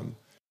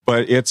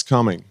but it's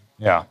coming.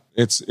 Yeah.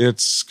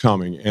 It's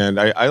coming. And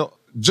I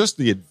just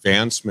the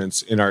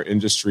advancements in our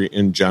industry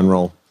in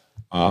general,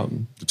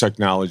 the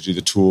technology,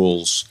 the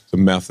tools, the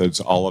methods,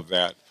 all of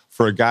that.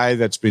 For a guy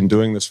that's been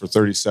doing this for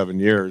 37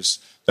 years,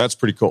 that's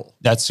pretty cool.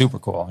 That's super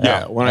cool.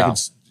 Yeah.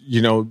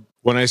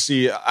 When I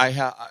see I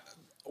have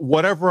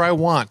whatever I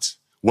want,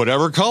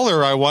 whatever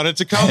color I want it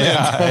to come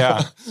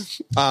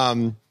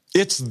in,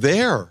 it's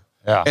there.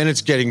 Yeah. And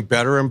it's getting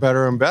better and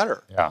better and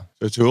better. Yeah.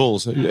 The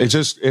tools.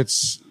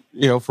 It's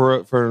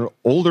for an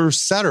older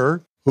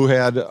setter who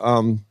had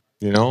a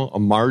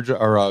margin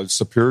or a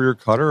superior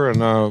cutter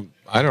and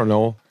I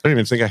don't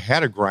even think I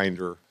had a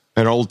grinder.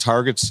 An old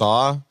Target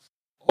saw.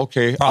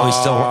 Okay. It's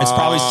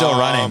probably still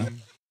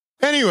running.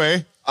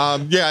 Anyway,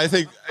 I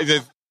think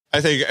and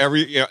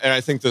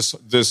I think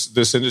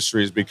this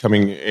industry is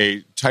becoming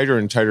a tighter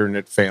and tighter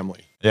knit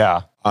family.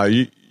 Yeah.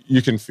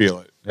 You can feel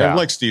it. Yeah. And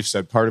like Steve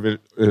said, part of it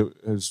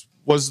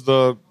was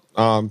the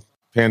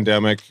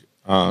pandemic,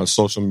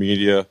 social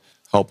media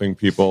helping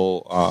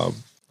people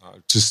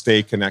to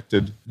stay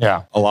connected.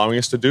 Yeah. Allowing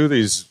us to do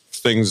these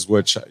things,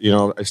 which,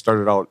 I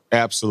started out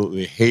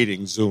absolutely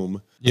hating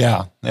Zoom.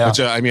 Yeah. Yeah. Which,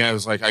 I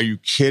was like, are you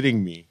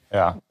kidding me?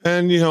 Yeah.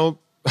 And,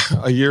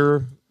 a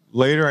year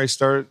later, I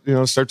start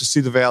to see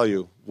the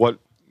value, what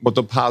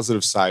the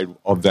positive side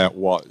of that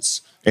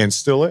was and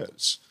still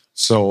is.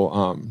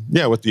 So,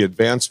 with the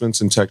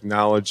advancements in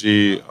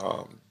technology,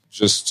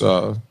 just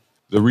the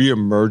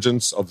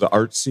reemergence of the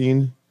art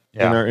scene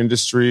in our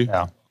industry,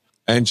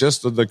 and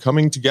just the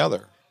coming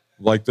together,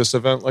 like this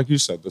event, like you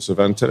said, this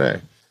event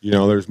today.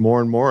 There's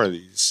more and more of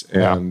these,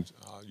 and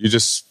you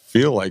just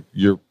feel like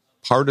you're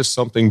part of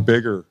something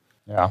bigger.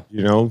 Yeah.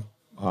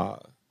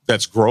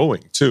 That's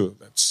growing too.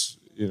 That's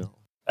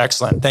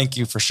Excellent. Thank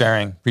you for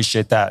sharing.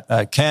 Appreciate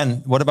that.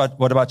 Ken, what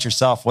about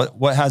yourself?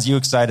 What has you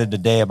excited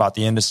today about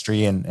the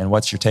industry and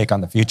what's your take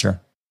on the future?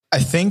 I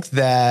think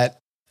that,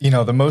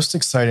 the most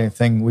exciting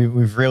thing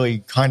we've really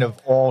kind of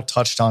all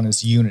touched on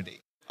is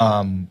unity.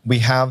 We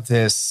have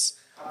this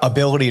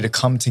ability to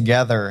come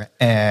together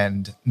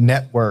and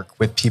network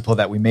with people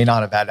that we may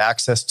not have had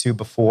access to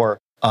before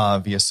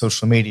via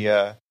social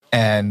media.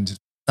 And,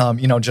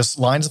 just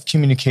lines of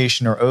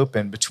communication are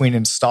open between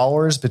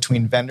installers,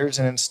 between vendors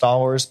and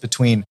installers,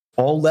 between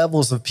all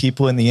levels of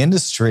people in the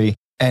industry.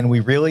 And we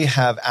really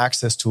have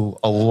access to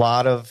a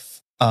lot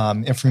of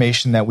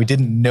information that we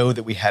didn't know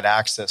that we had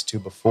access to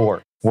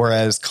before.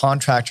 Whereas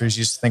contractors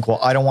used to think, well,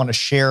 I don't want to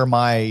share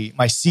my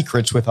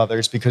secrets with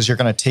others because you're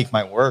going to take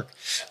my work.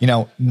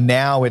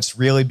 Now it's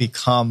really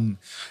become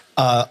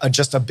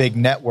just a big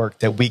network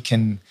that we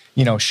can,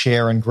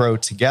 share and grow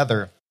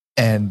together.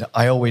 And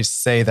I always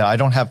say that I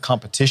don't have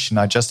competition.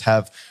 I just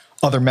have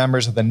other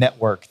members of the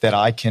network that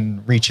I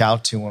can reach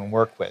out to and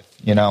work with,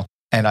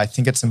 And I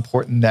think it's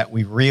important that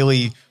we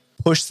really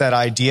push that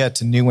idea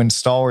to new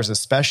installers,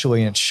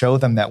 especially, and show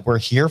them that we're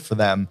here for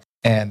them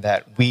and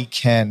that we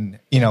can,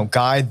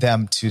 guide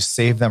them to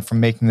save them from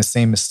making the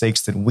same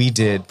mistakes that we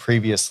did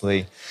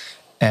previously.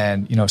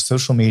 And,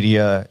 social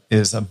media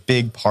is a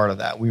big part of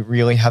that. We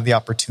really have the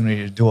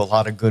opportunity to do a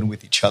lot of good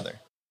with each other.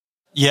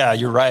 Yeah,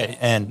 you're right.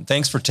 And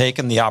thanks for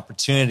taking the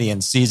opportunity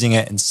and seizing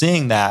it and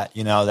seeing that,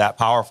 that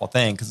powerful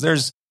thing. Because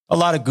there's a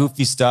lot of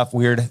goofy stuff,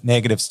 weird,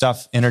 negative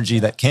stuff, energy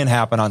that can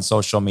happen on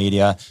social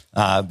media.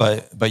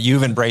 But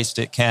you've embraced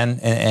it, Ken,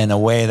 in a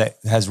way that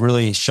has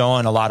really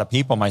shown a lot of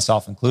people,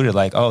 myself included,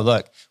 like, oh,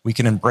 look, we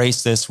can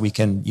embrace this. We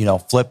can,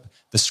 flip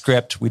the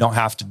script. We don't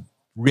have to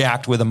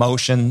react with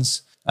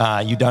emotions.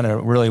 You've done a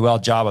really well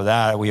job of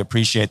that. We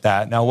appreciate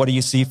that. Now, what do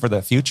you see for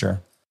the future?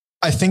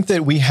 I think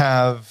that we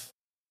have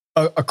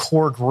a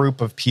core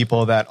group of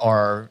people that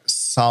are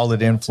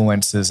solid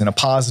influences in a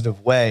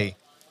positive way.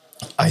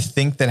 I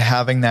think that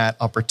having that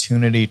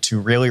opportunity to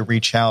really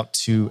reach out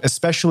to,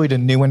 especially to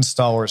new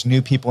installers,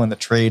 new people in the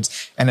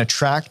trades, and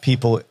attract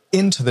people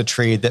into the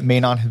trade that may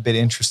not have been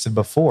interested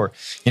before.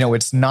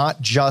 It's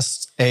not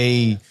just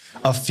a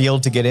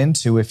field to get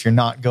into if you're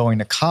not going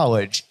to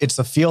college. It's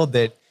a field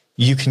that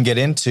you can get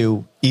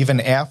into even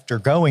after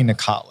going to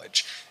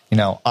college.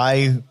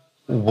 I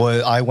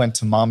went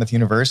to Monmouth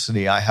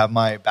University. I have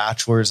my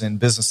bachelor's in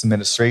business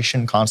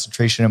administration,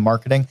 concentration in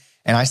marketing,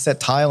 and I set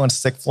tile and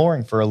stick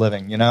flooring for a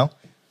living,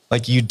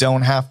 Like you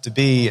don't have to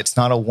be, it's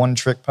not a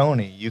one-trick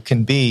pony. You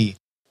can be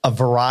a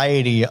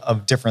variety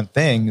of different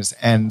things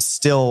and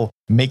still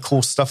make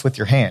cool stuff with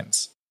your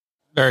hands.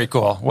 Very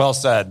cool. Well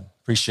said.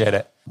 Appreciate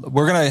it.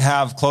 We're going to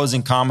have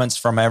closing comments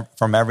from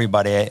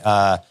everybody.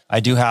 I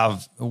do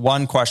have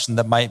one question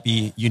that might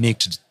be unique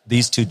to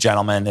these two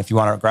gentlemen. If you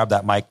want to grab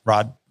that mic,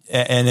 Rod.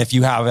 And if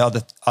you have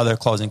other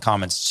closing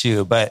comments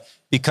too, but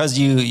because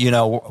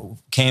you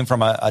came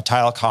from a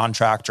tile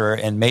contractor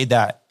and made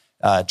that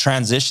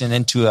transition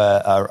into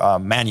a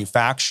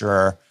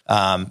manufacturer,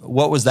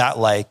 what was that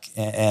like,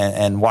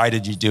 and why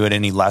did you do it?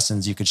 Any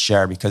lessons you could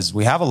share? Because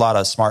we have a lot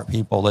of smart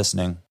people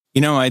listening.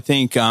 I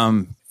think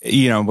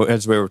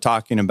as we were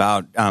talking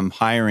about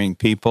hiring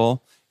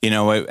people,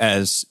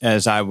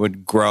 as I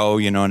would grow,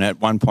 and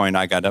at one point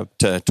I got up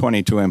to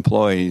 22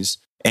 employees.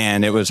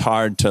 And it was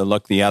hard to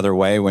look the other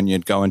way when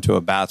you'd go into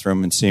a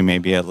bathroom and see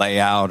maybe a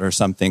layout or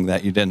something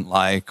that you didn't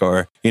like.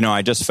 Or,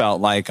 I just felt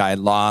like I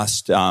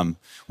lost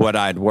what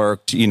I'd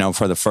worked,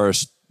 for the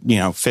first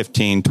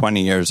 15,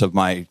 20 years of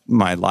my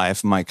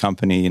life, my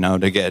company,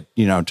 to get,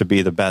 to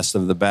be the best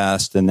of the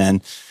best. And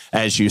then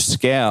as you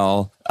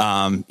scale,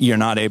 you're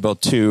not able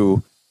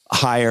to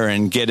hire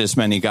and get as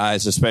many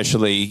guys,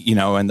 especially,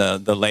 in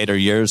the later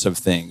years of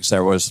things.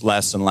 There was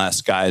less and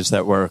less guys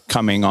that were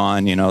coming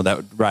on,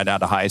 that right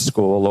out of high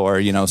school,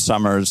 or,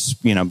 summers,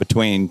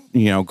 between,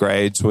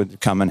 grades would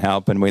come and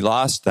help. And we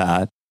lost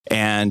that.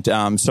 And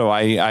so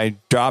I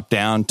dropped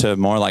down to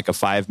more like a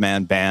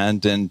 5-man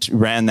band and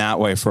ran that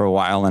way for a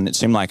while. And it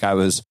seemed like I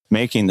was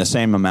making the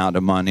same amount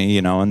of money,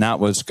 and that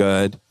was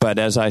good. But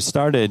as I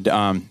started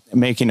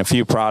making a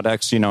few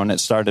products, and it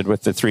started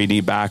with the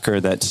 3D backer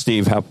that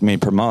Steve helped me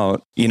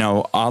promote,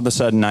 all of a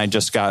sudden I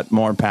just got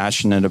more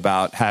passionate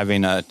about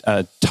having a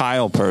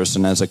tile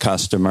person as a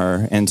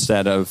customer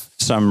instead of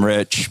some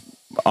rich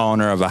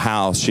owner of a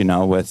house,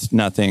 with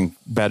nothing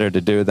better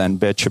to do than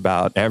bitch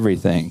about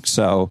everything.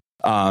 So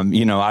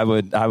I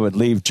would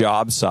leave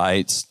job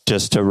sites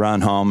just to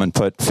run home and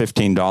put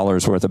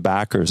 $15 worth of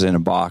backers in a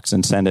box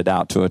and send it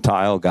out to a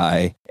tile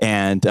guy.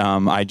 And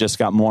I just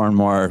got more and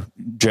more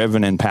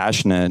driven and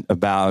passionate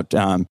about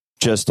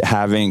just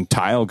having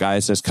tile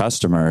guys as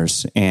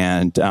customers.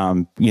 And,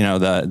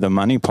 the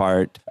money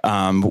part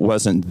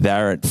wasn't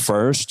there at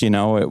first.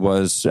 It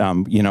was,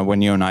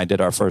 when you and I did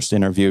our first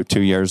interview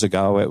 2 years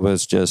ago, it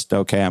was just,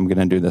 okay, I'm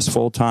going to do this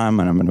full time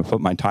and I'm going to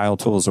put my tile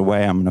tools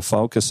away. I'm going to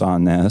focus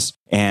on this.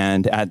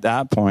 And at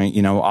that point,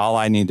 all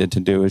I needed to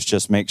do is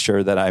just make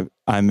sure that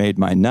I made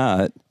my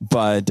nut.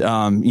 But,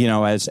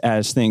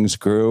 as things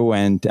grew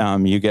and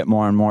you get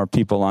more and more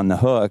people on the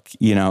hook,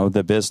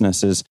 the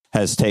business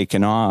has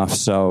taken off.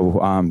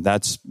 So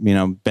that's,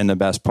 been the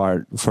best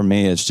part for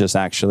me, is just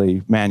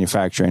actually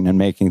manufacturing and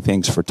making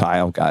things for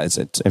tile guys.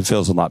 It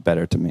feels a lot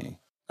better to me.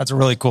 That's a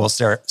really cool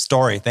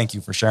story. Thank you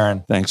for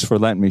sharing. Thanks for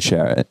letting me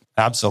share it.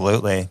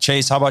 Absolutely.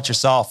 Chase, how about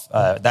yourself?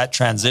 That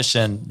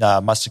transition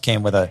must have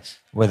came with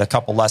a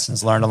couple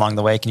lessons learned along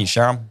the way. Can you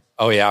share them?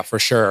 Oh, yeah, for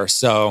sure.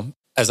 So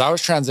as I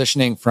was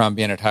transitioning from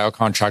being a tile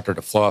contractor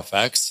to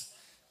FlowFX,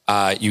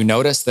 you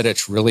notice that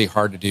it's really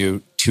hard to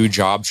do two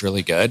jobs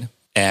really good.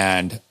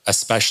 And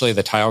especially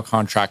the tile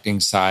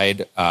contracting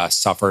side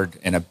suffered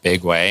in a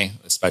big way,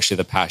 especially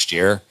the past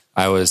year.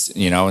 I was,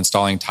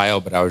 installing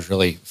tile, but I was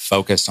really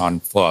focused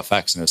on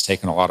FlowFX, and it was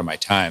taking a lot of my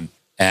time.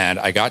 And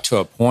I got to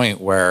a point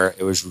where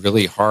it was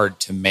really hard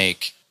to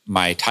make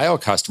my tile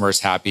customers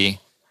happy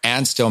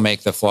and still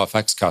make the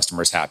FlowFX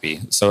customers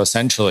happy. So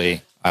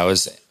essentially, I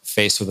was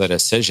faced with a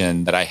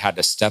decision that I had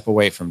to step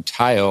away from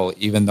tile,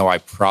 even though I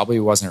probably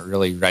wasn't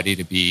really ready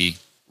to be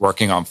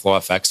working on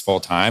FlowFX full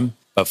time.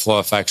 But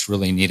FlowFX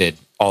really needed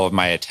all of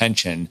my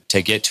attention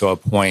to get to a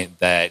point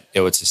that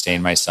it would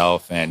sustain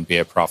myself and be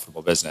a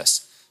profitable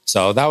business.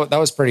 So that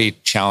was pretty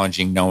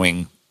challenging,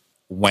 knowing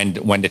when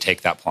to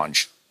take that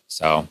plunge.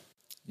 So,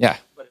 yeah.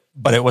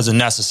 But it was a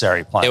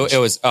necessary plunge. It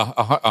was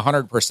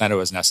 100%. It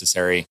was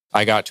necessary.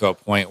 I got to a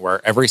point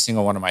where every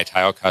single one of my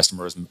tile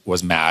customers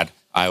was mad.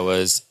 I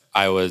was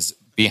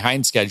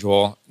behind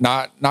schedule,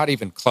 not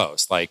even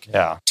close. Like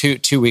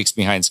 2 weeks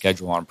behind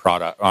schedule on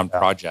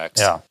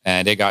projects. Yeah.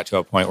 And it got to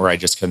a point where I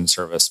just couldn't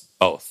service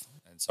both,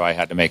 and so I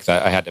had to make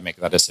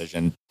that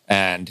decision.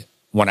 And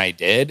when I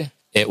did,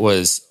 it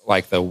was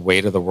like the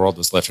weight of the world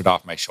was lifted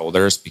off my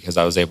shoulders, because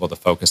I was able to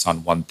focus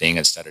on one thing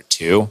instead of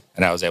two.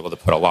 And I was able to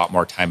put a lot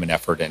more time and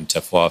effort into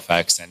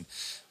FlowFX and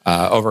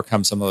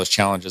overcome some of those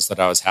challenges that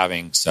I was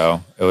having.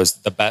 So it was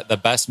the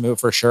best move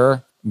for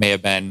sure. May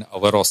have been a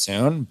little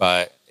soon,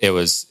 but it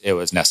was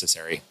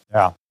necessary.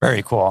 Yeah,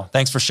 very cool.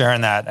 Thanks for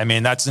sharing that. I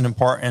mean, that's an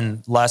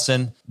important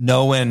lesson.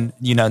 Know when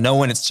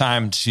it's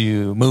time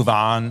to move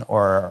on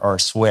or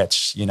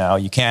switch.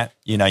 You can't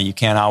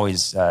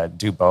always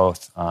do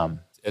both.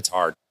 It's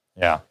hard.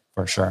 Yeah,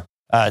 for sure.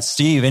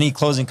 Steve, any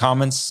closing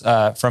comments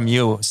from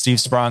you? Steve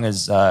Sprung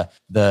is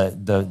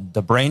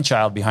the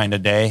brainchild behind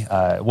Today.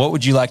 What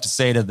would you like to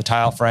say to the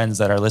tile friends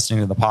that are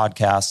listening to the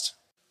podcast?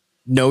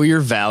 Know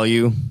your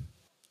value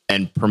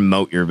and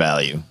promote your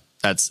value.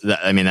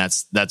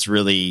 That's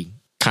really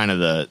kind of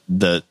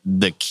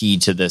the key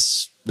to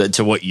this,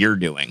 to what you're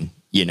doing.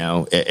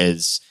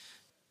 Is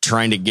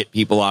trying to get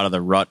people out of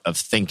the rut of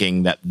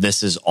thinking that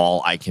this is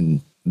all I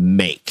can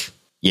make.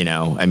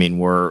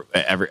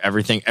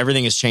 Everything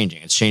is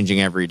changing. It's changing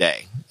every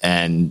day.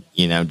 And,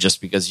 just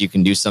because you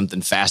can do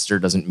something faster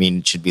doesn't mean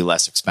it should be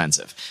less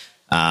expensive.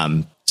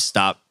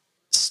 Stop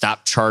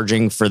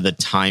charging for the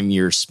time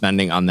you're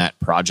spending on that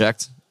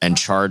project, and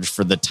charge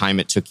for the time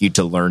it took you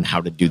to learn how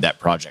to do that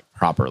project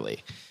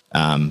properly.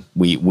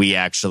 We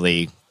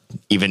actually,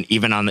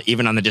 even on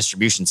the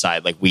distribution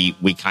side, like we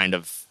kind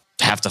of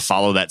have to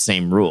follow that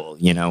same rule.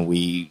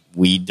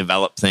 We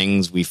develop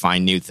things, we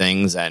find new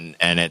things, and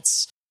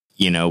it's,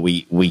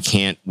 we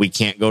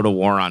can't go to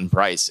war on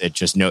price. It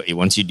just,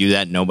 once you do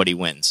that, nobody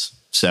wins.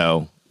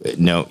 So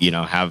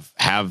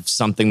have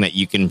something that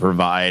you can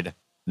provide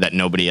that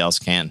nobody else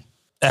can.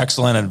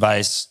 Excellent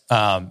advice.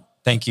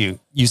 Thank you.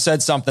 You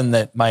said something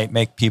that might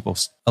make people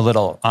a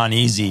little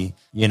uneasy.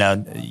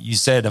 You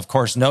said, of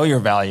course, know your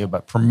value,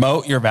 but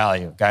promote your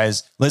value.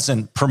 Guys,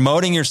 listen,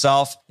 promoting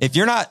yourself. If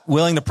you're not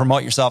willing to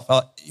promote yourself,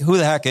 who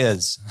the heck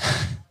is?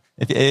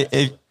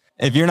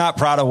 If you're not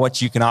proud of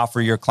what you can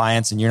offer your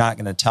clients and you're not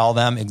going to tell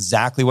them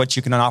exactly what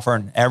you can offer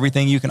and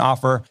everything you can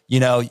offer,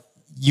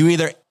 you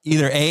either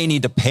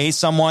need to pay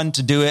someone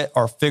to do it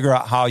or figure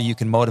out how you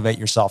can motivate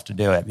yourself to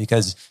do it,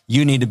 because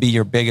you need to be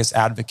your biggest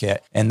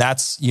advocate. And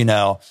that's,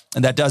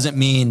 and that doesn't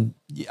mean,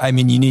 you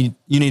need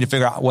to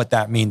figure out what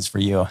that means for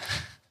you,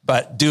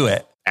 but do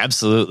it.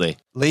 Absolutely.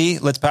 Lee,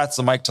 let's pass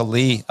the mic to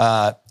Lee.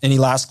 Any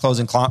last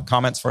closing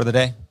comments for the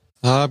day?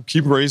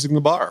 Keep raising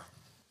the bar.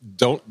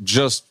 Don't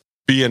just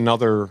be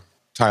another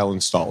tile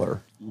installer.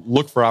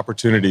 Look for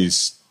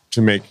opportunities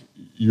to make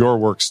your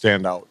work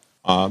stand out.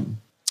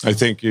 I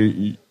think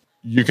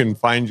you can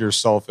find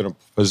yourself in a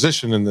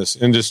position in this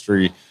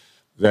industry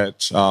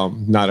that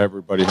not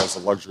everybody has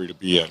the luxury to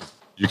be in.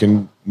 You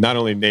can not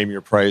only name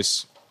your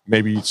price,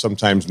 maybe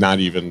sometimes not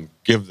even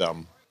give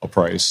them a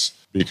price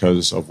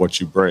because of what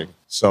you bring.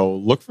 So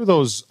look for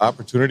those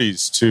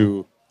opportunities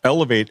to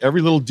elevate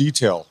every little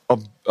detail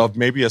of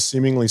maybe a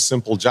seemingly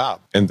simple job,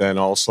 and then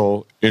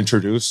also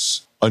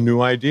introduce a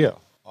new idea.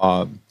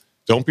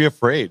 Don't be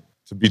afraid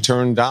to be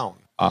turned down.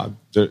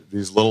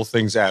 These little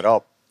things add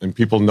up, and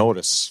people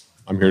notice.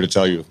 I'm here to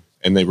tell you,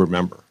 and they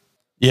remember.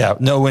 Yeah,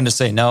 know when to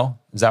say no.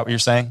 Is that what you're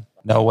saying?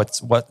 Know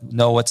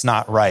what's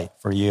not right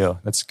for you.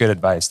 That's good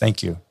advice.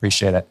 Thank you.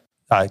 Appreciate it.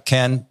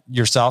 Ken,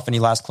 yourself, any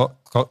last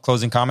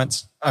closing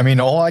comments? I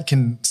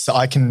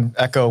can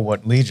echo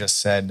what Lee just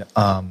said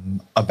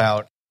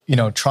about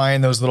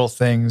trying those little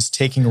things,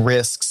 taking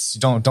risks.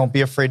 Don't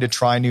be afraid to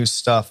try new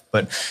stuff,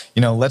 but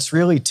let's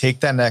really take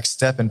that next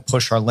step and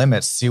push our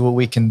limits. See what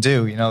we can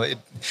do.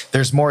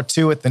 There's more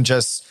to it than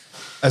just,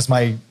 as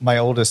my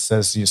oldest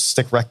says, you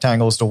stick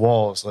rectangles to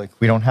walls. Like,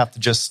 we don't have to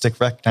just stick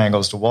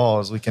rectangles to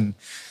walls. We can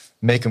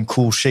make them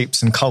cool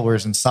shapes and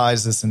colors and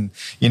sizes, and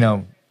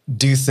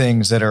do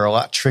things that are a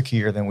lot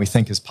trickier than we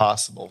think is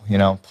possible.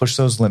 Push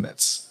those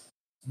limits.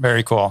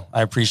 Very cool.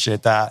 I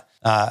appreciate that.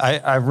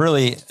 I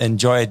really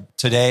enjoyed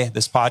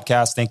this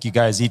podcast. Thank you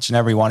guys, each and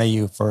every one of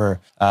you, for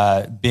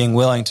being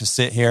willing to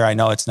sit here. I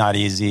know it's not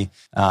easy.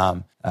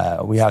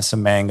 We have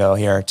some mango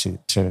here to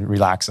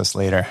relax us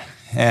later.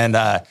 And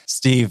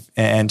Steve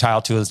and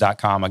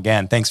TileTools.com,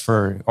 again, thanks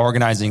for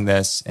organizing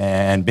this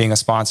and being a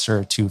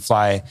sponsor to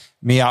fly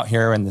me out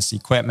here in this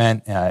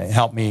equipment.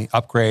 Help me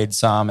upgrade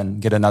some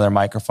and get another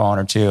microphone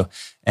or two.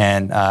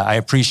 And I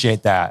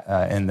appreciate that.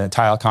 And the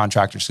tile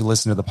contractors who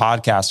listen to the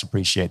podcast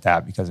appreciate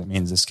that, because it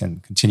means this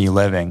can continue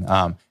living.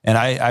 And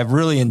I've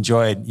really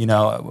enjoyed,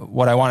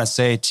 what I want to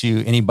say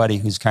to anybody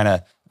who's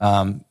kind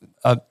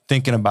of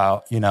thinking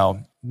about,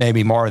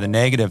 maybe more of the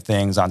negative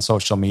things on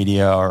social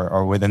media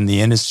or within the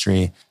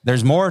industry.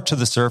 There's more to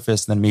the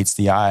surface than meets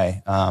the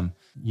eye.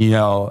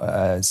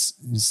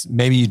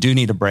 Maybe you do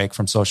need a break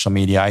from social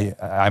media.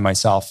 I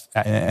myself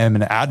am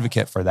an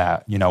advocate for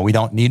that. We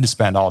don't need to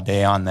spend all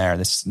day on there.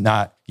 That's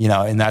not,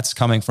 and that's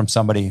coming from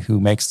somebody who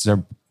makes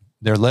their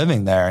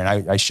living there.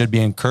 And I should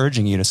be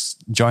encouraging you to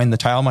join the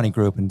Tile Money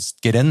group and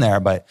get in there.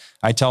 But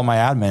I tell my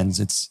admins,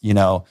 it's,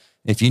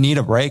 if you need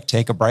a break,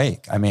 take a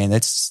break.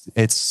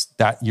 It's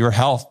that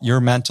your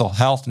mental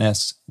health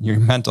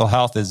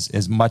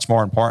is much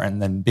more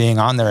important than being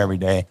on there every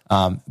day.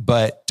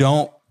 But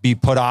don't be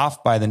put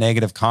off by the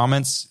negative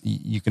comments.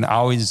 You can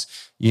always,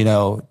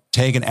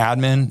 take an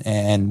admin,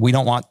 and we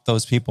don't want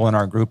those people in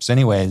our groups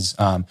anyways.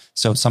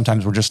 So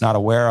sometimes we're just not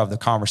aware of the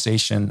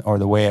conversation or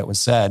the way it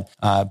was said.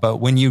 But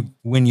when you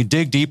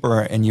dig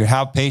deeper and you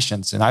have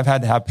patience, and I've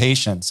had to have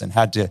patience and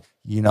had to,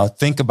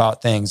 think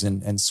about things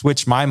and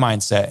switch my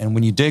mindset. And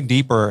when you dig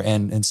deeper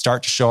and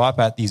start to show up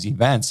at these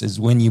events is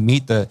when you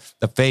meet the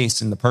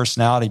face and the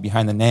personality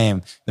behind the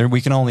name.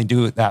 We can only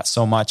do that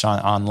so much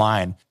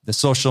online. The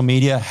social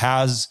media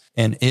has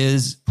and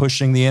is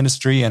pushing the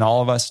industry and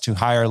all of us to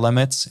higher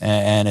limits,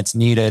 and it's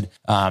needed.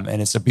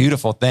 And it's a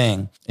beautiful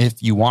thing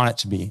if you want it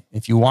to be.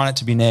 If you want it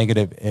to be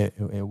negative, it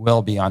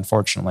will be,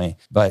 unfortunately.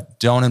 But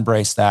don't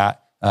embrace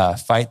that.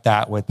 Fight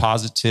that with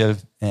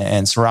positive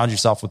and surround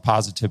yourself with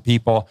positive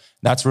people.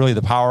 That's really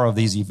the power of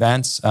these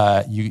events.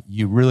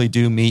 You really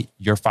do meet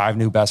your 5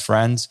 new best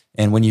friends.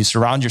 And when you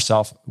surround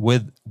yourself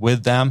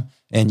with them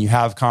and you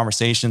have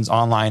conversations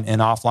online and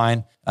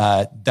offline,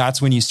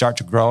 that's when you start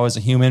to grow as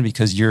a human,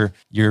 because you're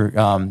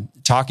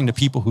talking to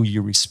people who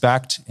you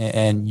respect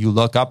and you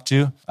look up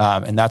to.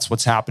 And that's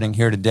what's happening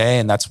here today.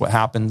 And that's what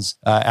happens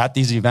at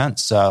these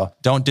events. So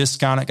don't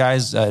discount it,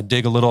 guys.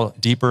 Dig a little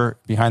deeper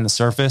behind the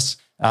surface.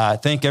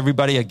 Thank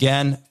everybody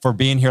again for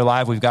being here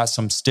live. We've got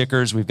some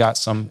stickers, we've got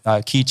some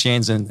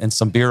keychains and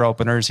some beer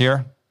openers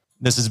here.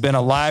 This has been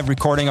a live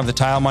recording of the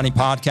Tile Money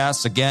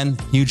podcast. Again,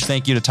 huge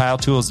thank you to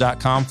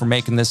TileTools.com for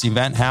making this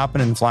event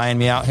happen and flying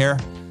me out here.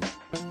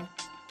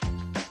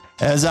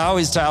 As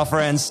always, tile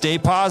friends, stay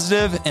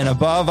positive, and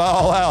above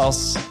all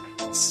else,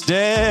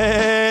 stay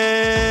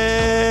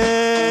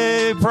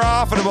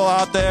profitable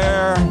out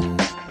there.